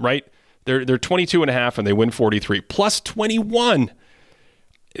 right? They're 22 and a half and they win 43. Plus 21.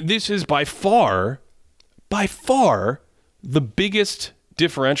 This is by far the biggest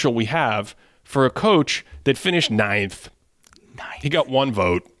differential we have for a coach that finished 9th He got one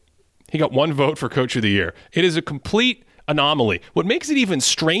vote. He got one vote for Coach of the Year. It is a complete anomaly. What makes it even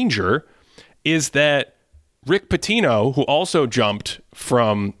stranger is that Rick Pitino, who also jumped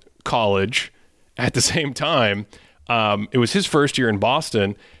from college at the same time, it was his first year in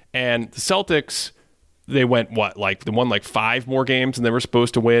Boston, and the Celtics, they went, they won 5 more games than they were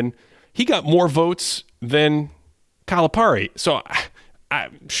supposed to win. He got more votes than Calipari. So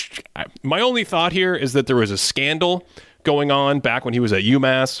my only thought here is that there was a scandal going on back when he was at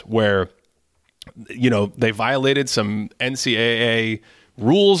UMass where, they violated some NCAA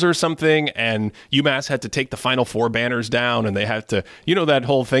rules or something, and UMass had to take the Final Four banners down, and they had to, that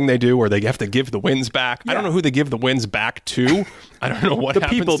whole thing they do where they have to give the wins back. Yeah. I don't know who they give the wins back to. I don't know what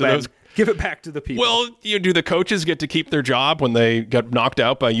happens people, to those. Give it back to the people. Well, do the coaches get to keep their job when they get knocked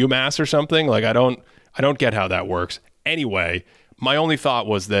out by UMass or something? I don't get how that works. Anyway, my only thought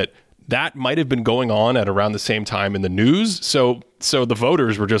was that might have been going on at around the same time in the news. So the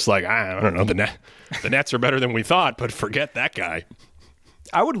voters were just like, I don't know, the Nets are better than we thought, but forget that guy.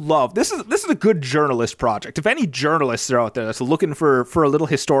 I would love this is a good journalist project. If any journalists are out there that's looking for a little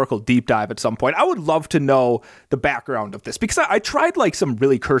historical deep dive at some point, I would love to know the background of this, because I tried some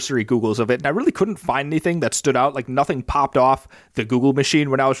really cursory Googles of it, and I really couldn't find anything that stood out. Nothing popped off the Google machine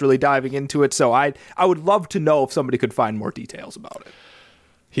when I was really diving into it. So I would love to know if somebody could find more details about it.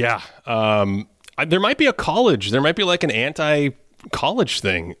 Yeah. There might be a college. There might be an anti-college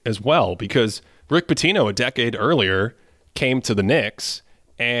thing as well, because Rick Pitino a decade earlier came to the Knicks,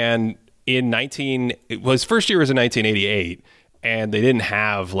 and his first year was in 1988, and they didn't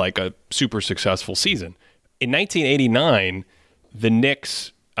have a super successful season. In 1989, the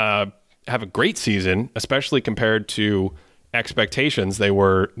Knicks have a great season, especially compared to expectations. They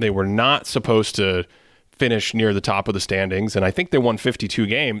were not supposed to finish near the top of the standings, and I think they won 52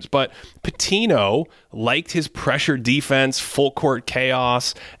 games. But Pitino liked his pressure defense, full court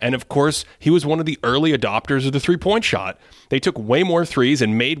chaos, and of course, he was one of the early adopters of the three-point shot. They took way more threes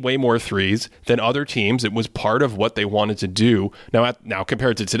and made way more threes than other teams. It was part of what they wanted to do. Now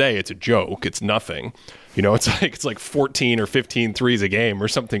compared to today, it's a joke. It's nothing. It's like 14 or 15 threes a game or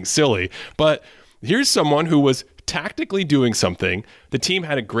something silly. But here's someone who was tactically doing something. The team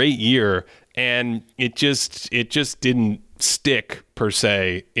had a great year, and it just didn't stick per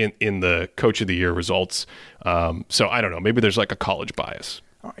se in the Coach of the Year results. So I don't know. Maybe there's a college bias.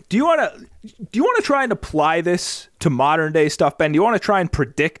 All right. Do you want to try and apply this to modern day stuff, Ben? Do you want to try and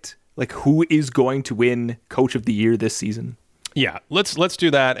predict who is going to win Coach of the Year this season? Yeah, let's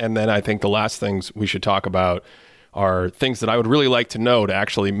do that. And then I think the last things we should talk about are things that I would really like to know to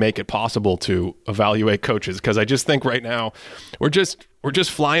actually make it possible to evaluate coaches, because I just think right now we're just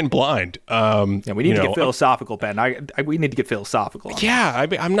flying blind. Yeah, we need to get philosophical, Ben. We need to get philosophical. Yeah,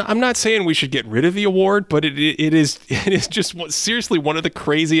 I'm not saying we should get rid of the award, but it is just seriously one of the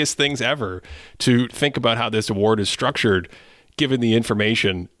craziest things ever to think about how this award is structured, given the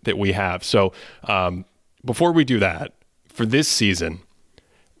information that we have. So before we do that, for this season,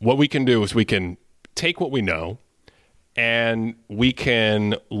 what we can do is we can take what we know, and we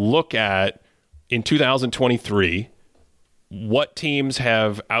can look at, in 2023, what teams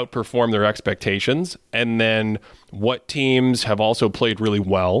have outperformed their expectations, and then what teams have also played really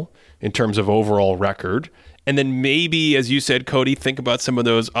well in terms of overall record. And then maybe, as you said, Cody, think about some of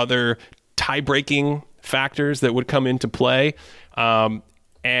those other tie-breaking factors that would come into play. And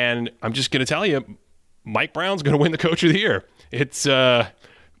I'm just going to tell you, Mike Brown's going to win the Coach of the Year. It's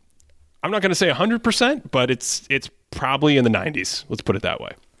I'm not going to say 100%, but it's probably in the 90s. Let's put it that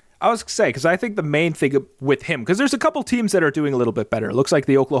way. I was going to say, because I think the main thing with him, because there's a couple teams that are doing a little bit better. It looks like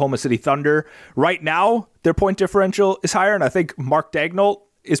the Oklahoma City Thunder, right now, their point differential is higher, and I think Mark Daigneault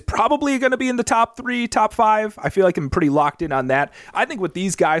is probably going to be in the top 3, top 5. I feel like I'm pretty locked in on that. I think with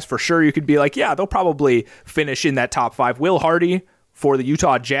these guys, for sure, you could be like, yeah, they'll probably finish in that top 5. Will Hardy for the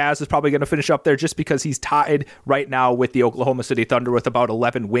Utah Jazz is probably going to finish up there just because he's tied right now with the Oklahoma City Thunder with about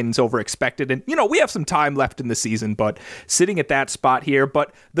 11 wins over expected. And, we have some time left in the season, but sitting at that spot here.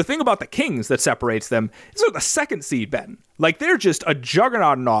 But the thing about the Kings that separates them is they're the second seed, Ben. They're just a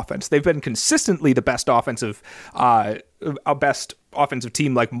juggernaut in offense. They've been consistently the best offensive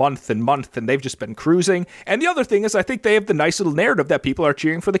team month and month, and they've just been cruising. And the other thing is, I think they have the nice little narrative that people are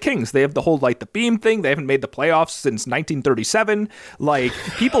cheering for the Kings. They have the whole light the beam thing. They haven't made the playoffs since 1937.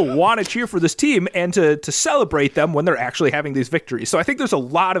 People want to cheer for this team and to celebrate them when they're actually having these victories. So I think there's a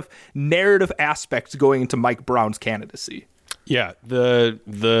lot of narrative aspects going into Mike Brown's candidacy. Yeah,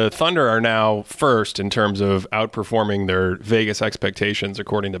 the Thunder are now first in terms of outperforming their Vegas expectations,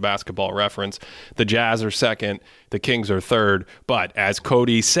 according to Basketball Reference. The Jazz are second, the Kings are third. But as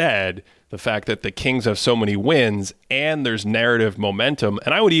Cody said, the fact that the Kings have so many wins and there's narrative momentum,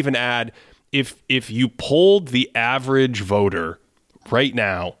 and I would even add, if you polled the average voter right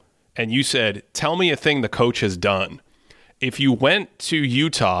now and you said, tell me a thing the coach has done, if you went to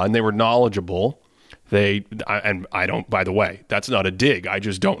Utah and they were knowledgeable, I don't, by the way, that's not a dig. I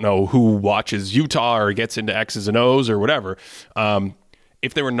just don't know who watches Utah or gets into X's and O's or whatever.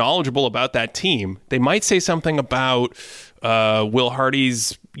 If they were knowledgeable about that team, they might say something about Will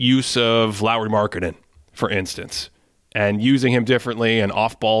Hardy's use of Lauri Markkanen, for instance, and using him differently and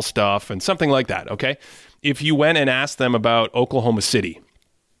off-ball stuff and something like that, okay? If you went and asked them about Oklahoma City,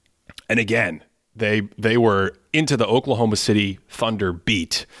 and again, they were into the Oklahoma City Thunder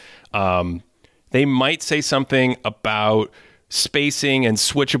beat, they might say something about spacing and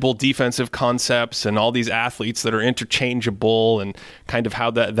switchable defensive concepts and all these athletes that are interchangeable and kind of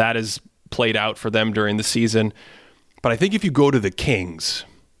how that is played out for them during the season. But I think if you go to the Kings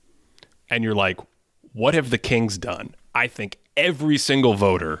and you're like, what have the Kings done? I think every single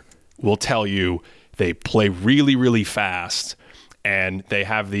voter will tell you they play really, really fast. And they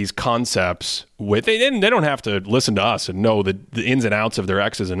have these concepts they don't have to listen to us and know the ins and outs of their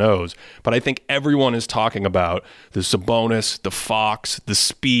X's and O's. But I think everyone is talking about the Sabonis, the Fox, the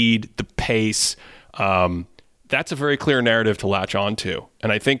speed, the pace. That's a very clear narrative to latch onto.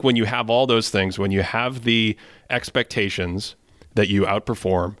 And I think when you have all those things, when you have the expectations that you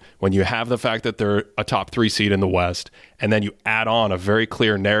outperform, when you have the fact that they're a top 3 seed in the West, and then you add on a very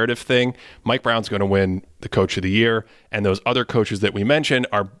clear narrative thing, Mike Brown's going to win the Coach of the Year, and those other coaches that we mentioned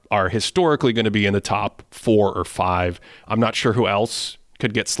are historically going to be in the top 4 or 5. I'm not sure who else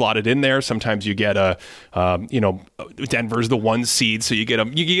could get slotted in there. Sometimes you get Denver's the 1 seed, so you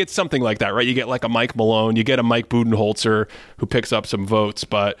get something like that, right? You get like a Mike Malone, you get a Mike Budenholzer who picks up some votes,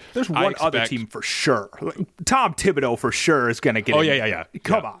 but there's one other team for sure. Tom Thibodeau for sure is going to get. Oh yeah.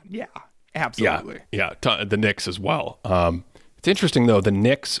 Come on, yeah, absolutely. Yeah. The Knicks as well. It's interesting though. The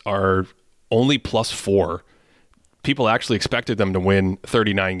Knicks are only +4. People actually expected them to win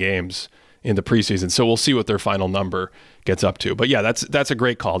 39 games in the preseason. So we'll see what their final number gets up to. But yeah, that's a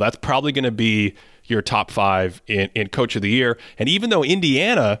great call. That's probably going to be your top 5 in Coach of the Year. And even though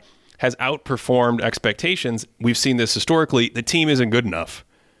Indiana has outperformed expectations, we've seen this historically, the team isn't good enough.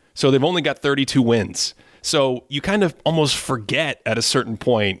 So they've only got 32 wins. So you kind of almost forget at a certain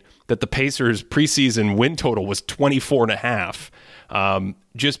point that the Pacers' preseason win total was 24.5.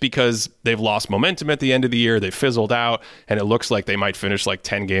 Just because they've lost momentum at the end of the year, they fizzled out, and it looks like they might finish like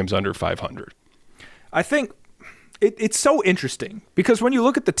 10 games under 500. I think it's so interesting because when you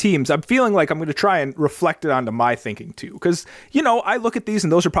look at the teams, I'm feeling like I'm going to try and reflect it onto my thinking too. Because, I look at these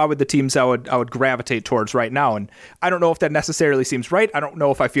and those are probably the teams I would gravitate towards right now. And I don't know if that necessarily seems right. I don't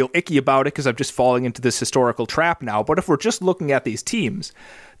know if I feel icky about it because I'm just falling into this historical trap now. But if we're just looking at these teams,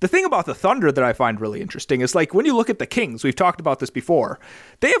 the thing about the Thunder that I find really interesting is like when you look at the Kings, we've talked about this before,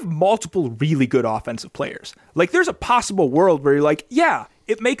 they have multiple really good offensive players. Like there's a possible world where you're like, yeah,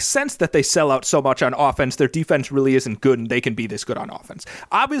 it makes sense that they sell out so much on offense. Their defense really isn't good and they can be this good on offense.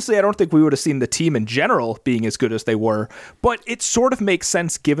 Obviously, I don't think we would have seen the team in general being as good as they were, but it sort of makes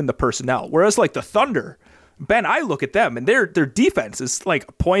sense given the personnel. Whereas like the Thunder, Ben, I look at them and their defense is like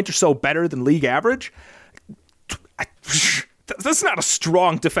a point or so better than league average. That's not a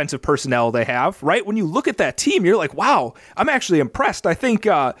strong defensive personnel they have, right? When you look at that team, you're like, wow, I'm actually impressed. I think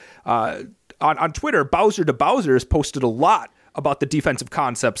on Twitter, Bowser to Bowser has posted a lot about the defensive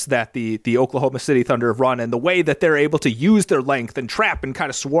concepts that the Oklahoma City Thunder have run and the way that they're able to use their length and trap and kind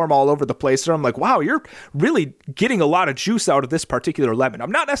of swarm all over the place. So I'm like, wow, you're really getting a lot of juice out of this particular lemon.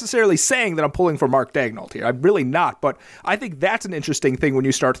 I'm not necessarily saying that I'm pulling for Mark Daigneault here. I'm really not, but I think that's an interesting thing when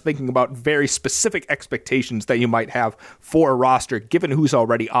you start thinking about very specific expectations that you might have for a roster given who's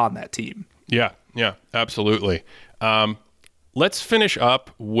already on that team. Yeah, absolutely. Let's finish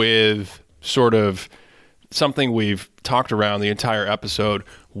up with sort of something we've talked around the entire episode.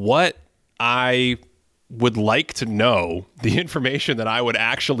 What I would like to know, the information that I would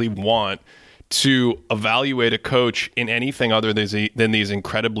actually want to evaluate a coach in anything other than these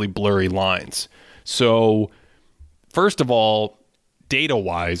incredibly blurry lines. So, first of all,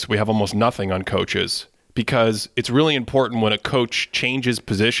 data-wise, we have almost nothing on coaches because it's really important when a coach changes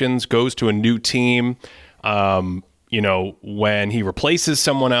positions, goes to a new team, when he replaces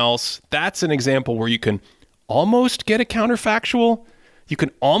someone else. That's an example where you can almost get a counterfactual. You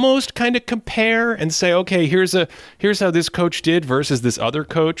can almost kind of compare and say, okay, here's how this coach did versus this other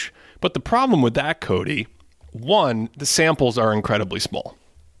coach. But the problem with that, Cody, one, the samples are incredibly small,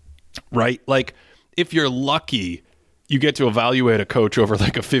 right? Like, if you're lucky, you get to evaluate a coach over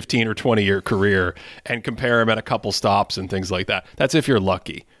like a 15 or 20 year career and compare him at a couple stops and things like that. That's if you're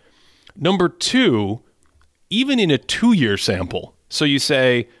lucky. Number two, even in a 2-year sample, so you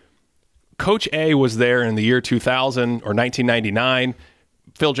say Coach A was there in the year 2000 or 1999,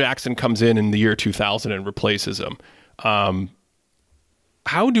 Phil Jackson comes in the year 2000 and replaces him.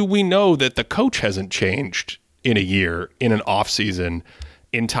 How do we know that the coach hasn't changed in a year, in an off season,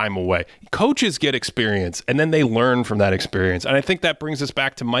 in time away? Coaches get experience, and then they learn from that experience. And I think that brings us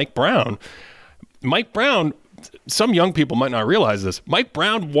back to Mike Brown. Mike Brown, some young people might not realize this. Mike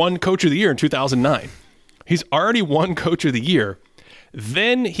Brown won Coach of the Year in 2009. He's already won Coach of the Year.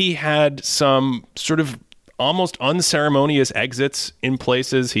 Then he had some sort of almost unceremonious exits in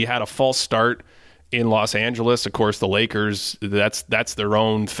places. He had a false start in Los Angeles. Of course, the Lakers, that's their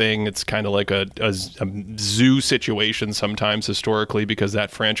own thing. It's kind of like a zoo situation sometimes historically, because that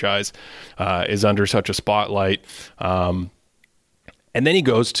franchise is under such a spotlight. And then he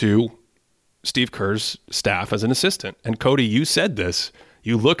goes to Steve Kerr's staff as an assistant. And Cody, you said this.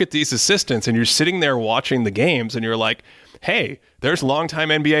 You look at these assistants and you're sitting there watching the games and you're like, hey, there's longtime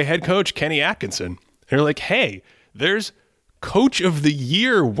NBA head coach Kenny Atkinson. And you're like, hey, there's Coach of the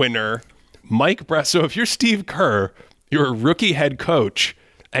Year winner Mike Brown. So if you're Steve Kerr, you're a rookie head coach,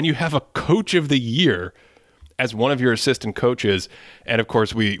 and you have a Coach of the Year as one of your assistant coaches. And of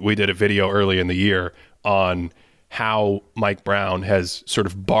course, we did a video early in the year on how Mike Brown has sort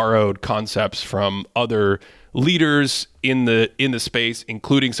of borrowed concepts from other leaders in the space,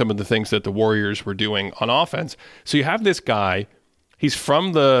 including some of the things that the Warriors were doing on offense. So you have this guy, he's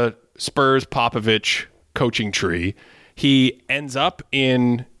from the Spurs Popovich coaching tree. He ends up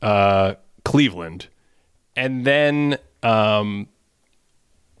in Cleveland, and then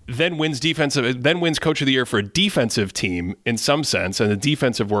wins Coach of the Year for a defensive team in some sense, and the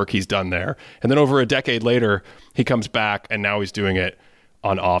defensive work he's done there. And then over a decade later, he comes back, and now he's doing it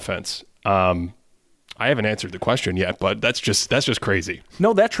on offense. I haven't answered the question yet, but that's just crazy.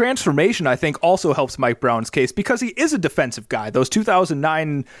 No, that transformation, I think, also helps Mike Brown's case because he is a defensive guy. Those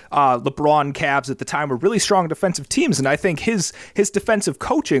 2009 LeBron Cavs at the time were really strong defensive teams, and I think his defensive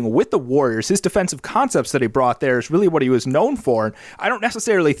coaching with the Warriors, his defensive concepts that he brought there is really what he was known for. And I don't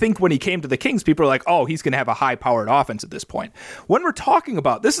necessarily think when he came to the Kings, people are like, oh, he's going to have a high-powered offense at this point. When we're talking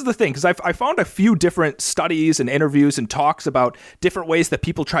about, this is the thing, because I found a few different studies and interviews and talks about different ways that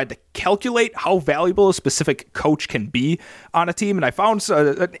people tried to calculate how valuable a specific coach can be on a team. And I found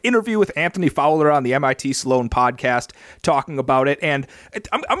an interview with Anthony Fowler on the MIT Sloan podcast talking about it. And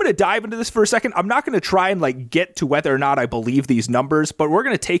I'm going to dive into this for a second. I'm not going to try and get to whether or not I believe these numbers, but we're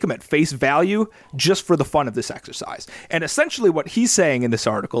going to take them at face value just for the fun of this exercise. And essentially what he's saying in this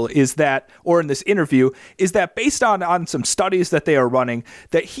article is that, or in this interview, is that based on some studies that they are running,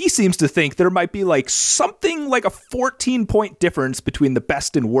 that he seems to think there might be something like a 14-point difference between the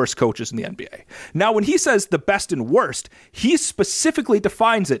best and worst coaches in the NBA. Now, when he says the best and worst, he specifically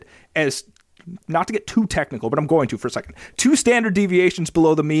defines it as, not to get too technical, but I'm going to for a second, 2 standard deviations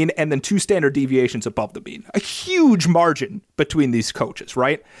below the mean and then 2 standard deviations above the mean. A huge margin between these coaches,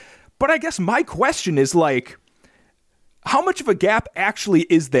 right? But I guess my question is how much of a gap actually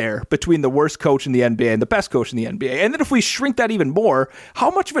is there between the worst coach in the NBA and the best coach in the NBA? And then if we shrink that even more, how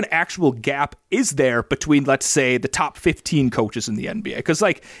much of an actual gap is there between, let's say, the top 15 coaches in the NBA? Because,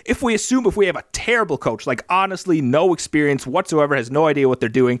 if we have a terrible coach, honestly, no experience whatsoever, has no idea what they're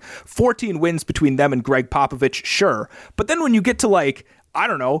doing, 14 wins between them and Greg Popovich, sure. But then when you get to, I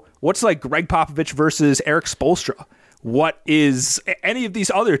don't know, what's Greg Popovich versus Eric Spoelstra? What is any of these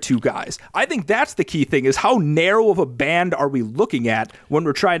other two guys? I think that's the key thing, is how narrow of a band are we looking at when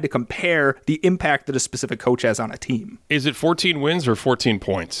we're trying to compare the impact that a specific coach has on a team. Is it 14 wins or 14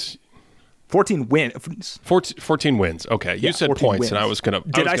 points? 14 wins. 14 wins. Okay. You said points, wins. And I was going to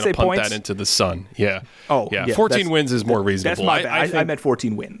punt points? That into the sun. Yeah. Oh, yeah. 14 wins is more reasonable. That's my bad. I meant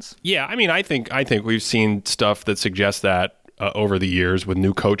 14 wins. Yeah. I mean, I think we've seen stuff that suggests that over the years with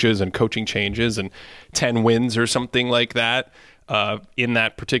new coaches and coaching changes, and 10 wins or something like that in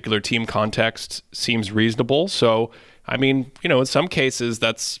that particular team context seems reasonable. So, I mean, in some cases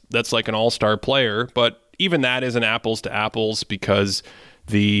that's like an all-star player, but even that isn't apples to apples, because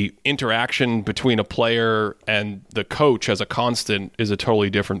the interaction between a player and the coach as a constant is a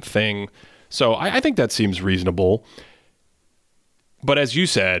totally different thing. So I think that seems reasonable. But as you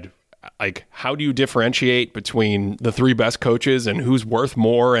said, how do you differentiate between the 3 best coaches and who's worth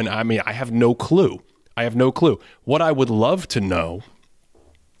more? And I mean, I have no clue. What I would love to know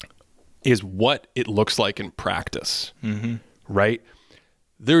is what it looks like in practice, right?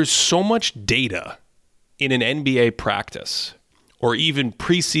 There's so much data in an NBA practice or even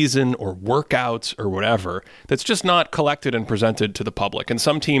preseason or workouts or whatever that's just not collected and presented to the public. And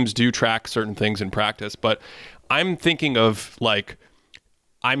some teams do track certain things in practice, but I'm thinking of like,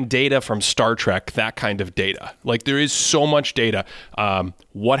 I'm data from Star Trek, that kind of data. Like there is so much data.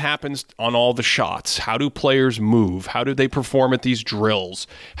 What happens on all the shots? How do players move? How do they perform at these drills?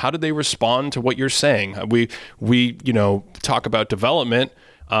 How do they respond to what you're saying? We talk about development.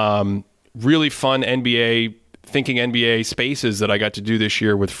 Really fun Thinking NBA spaces that I got to do this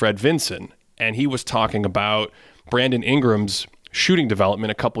year with Fred Vinson. And he was talking about Brandon Ingram's shooting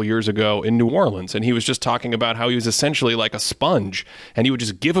development a couple years ago in New Orleans. And he was just talking about how he was essentially like a sponge, and he would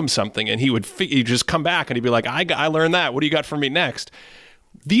just give him something and he'd just come back and he'd be like, I learned that. What do you got for me next?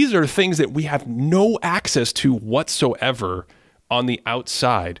 These are things that we have no access to whatsoever on the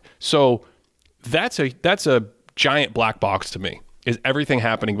outside. So that's a giant black box to me, is everything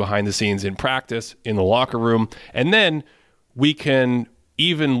happening behind the scenes in practice, in the locker room. And then we can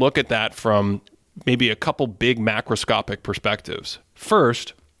even look at that from maybe a couple big macroscopic perspectives.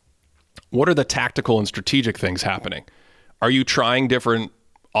 First, what are the tactical and strategic things happening? Are you trying different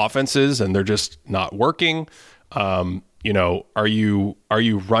offenses and they're just not working? Are you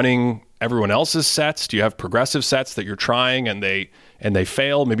running everyone else's sets? Do you have progressive sets that you're trying and they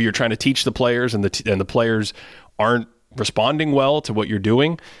fail? Maybe you're trying to teach the players and the players aren't responding well to what you're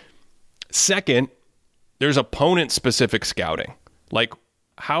doing. Second, there's opponent-specific scouting. Like,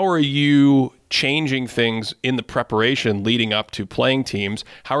 how are you changing things in the preparation leading up to playing teams?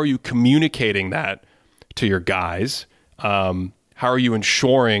 How are you communicating that to your guys? How are you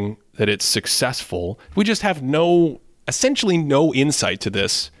ensuring that it's successful? We just have essentially no insight to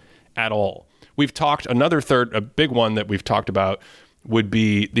this at all. We've talked, a big one that we've talked about would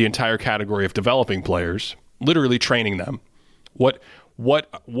be the entire category of developing players, literally training them. What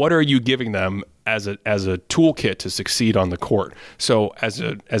are you giving them as a toolkit to succeed on the court? So as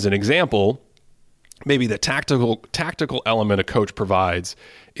an example, maybe the tactical element a coach provides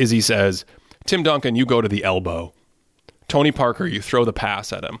is he says, Tim Duncan, you go to the elbow. Tony Parker, you throw the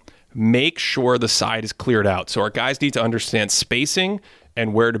pass at him. Make sure the side is cleared out. So our guys need to understand spacing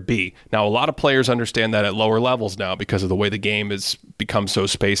and where to be. Now, a lot of players understand that at lower levels now because of the way the game has become so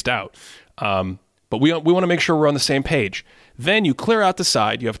spaced out. But we want to make sure we're on the same page. Then you clear out the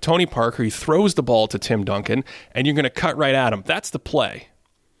side. You have Tony Parker. He throws the ball to Tim Duncan, and you're going to cut right at him. That's the play,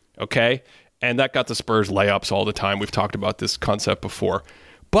 okay? And that got the Spurs layups all the time. We've talked about this concept before.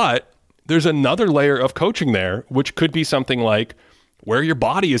 But there's another layer of coaching there, which could be something like where your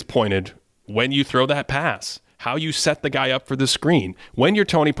body is pointed when you throw that pass, how you set the guy up for the screen. When you're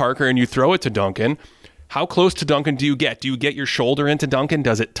Tony Parker and you throw it to Duncan, how close to Duncan do you get? Do you get your shoulder into Duncan?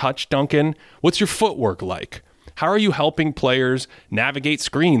 Does it touch Duncan? What's your footwork like? How are you helping players navigate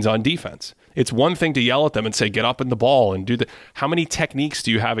screens on defense? It's one thing to yell at them and say, get up in the ball and do the. How many techniques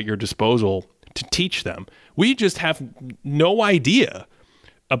do you have at your disposal to teach them? We just have no idea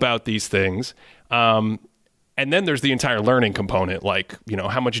about these things. And then there's the entire learning component, like,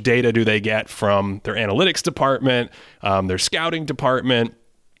 how much data do they get from their analytics department, their scouting department?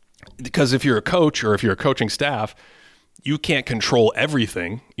 Because if you're a coach or if you're a coaching staff, you can't control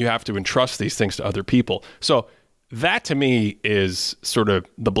everything. You have to entrust these things to other people. So that to me is sort of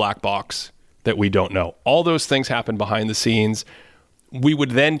the black box that we don't know. All those things happen behind the scenes. We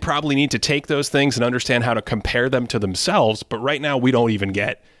would then probably need to take those things and understand how to compare them to themselves. But right now, we don't even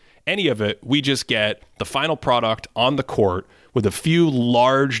get any of it. We just get the final product on the court with a few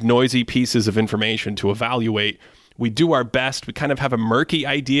large, noisy pieces of information to evaluate. We do our best. We kind of have a murky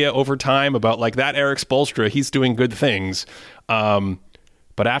idea over time about like that Erik Spoelstra, he's doing good things. But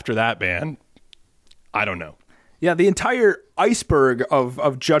after that, man, I don't know. Yeah, the entire iceberg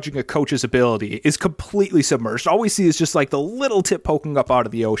of judging a coach's ability is completely submerged. All we see is just like the little tip poking up out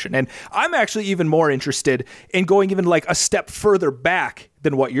of the ocean. And I'm actually even more interested in going even like a step further back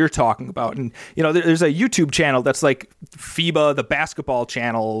than what you're talking about. And, there's a YouTube channel that's like FIBA, the basketball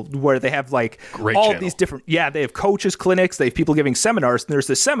channel, where they have like Great all channel. These different, they have coaches clinics, they have people giving seminars, and there's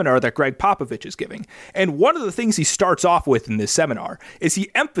this seminar that Greg Popovich is giving. And one of the things he starts off with in this seminar is he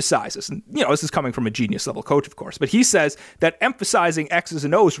emphasizes, and this is coming from a genius level coach, of course, but he says that emphasizing X's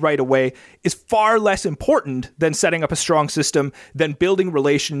and O's right away is far less important than setting up a strong system, than building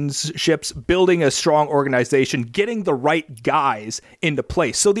relationships, building a strong organization, getting the right guys into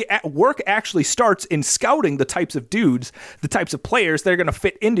place. So the work actually starts in scouting the types of dudes, the types of players that are going to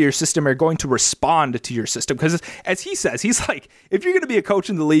fit into your system, are going to respond to your system. Because as he says, he's like, if you're going to be a coach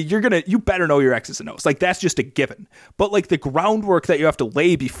in the league, you better know your X's and O's. Like, that's just a given. But like the groundwork that you have to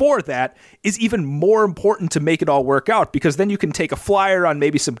lay before that is even more important to make it all work out, because then you can take a flyer on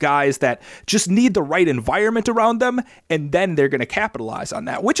maybe some guys that just need the right environment around them, and then they're going to capitalize on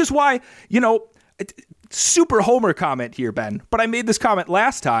that, which is why, super homer comment here, Ben, but I made this comment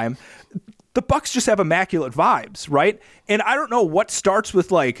last time. The Bucks just have immaculate vibes, right? And I don't know what starts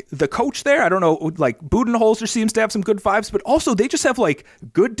with, like, the coach there. I don't know, like, Budenholzer seems to have some good vibes, but also they just have, like,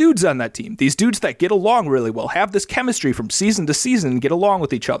 good dudes on that team. These dudes that get along really well, have this chemistry from season to season, and get along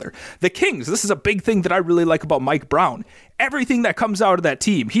with each other. The Kings, this is a big thing that I really like about Mike Brown. Everything that comes out of that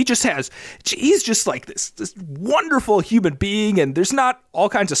team, he's just like this wonderful human being, and there's not all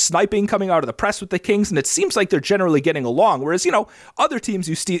kinds of sniping coming out of the press with the Kings, and it seems like they're generally getting along. Whereas, other teams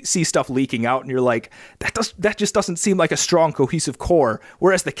you see stuff leaking out, and you're like, that just doesn't seem like a strong, cohesive core.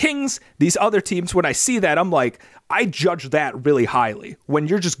 Whereas the Kings, these other teams, when I see that, I'm like, I judge that really highly. When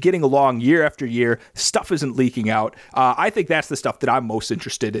you're just getting along year after year, stuff isn't leaking out. I think that's the stuff that I'm most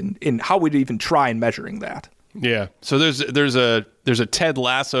interested in how we'd even try in measuring that. Yeah. So there's a Ted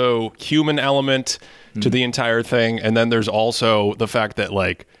Lasso human element to the entire thing, and then there's also the fact that,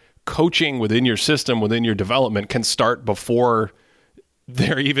 like, coaching within your system, within your development, can start before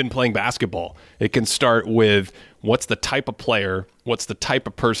they're even playing basketball. It can start with what's the type of player, what's the type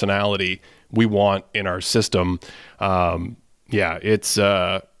of personality we want in our system.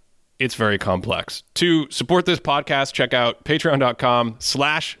 It's very complex. To support this podcast, check out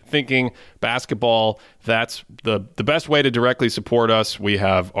patreon.com/thinkingbasketball. That's the best way to directly support us. We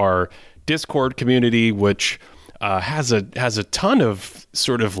have our Discord community, which has a ton of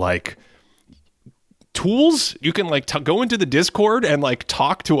sort of like tools. You can like go into the Discord and like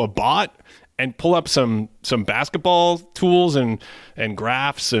talk to a bot and pull up some basketball tools and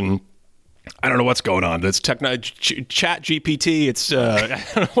graphs, and I don't know what's going on. That's Chat GPT. It's I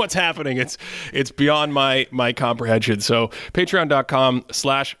don't know what's happening. It's beyond my comprehension. So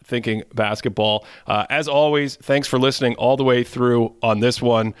patreon.com/thinkingbasketball. As always, thanks for listening all the way through on this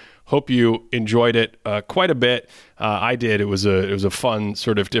one. Hope you enjoyed it quite a bit. I did. It was a fun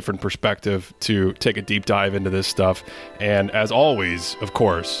sort of different perspective to take a deep dive into this stuff. And as always, of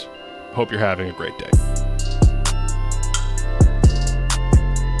course, hope you're having a great day.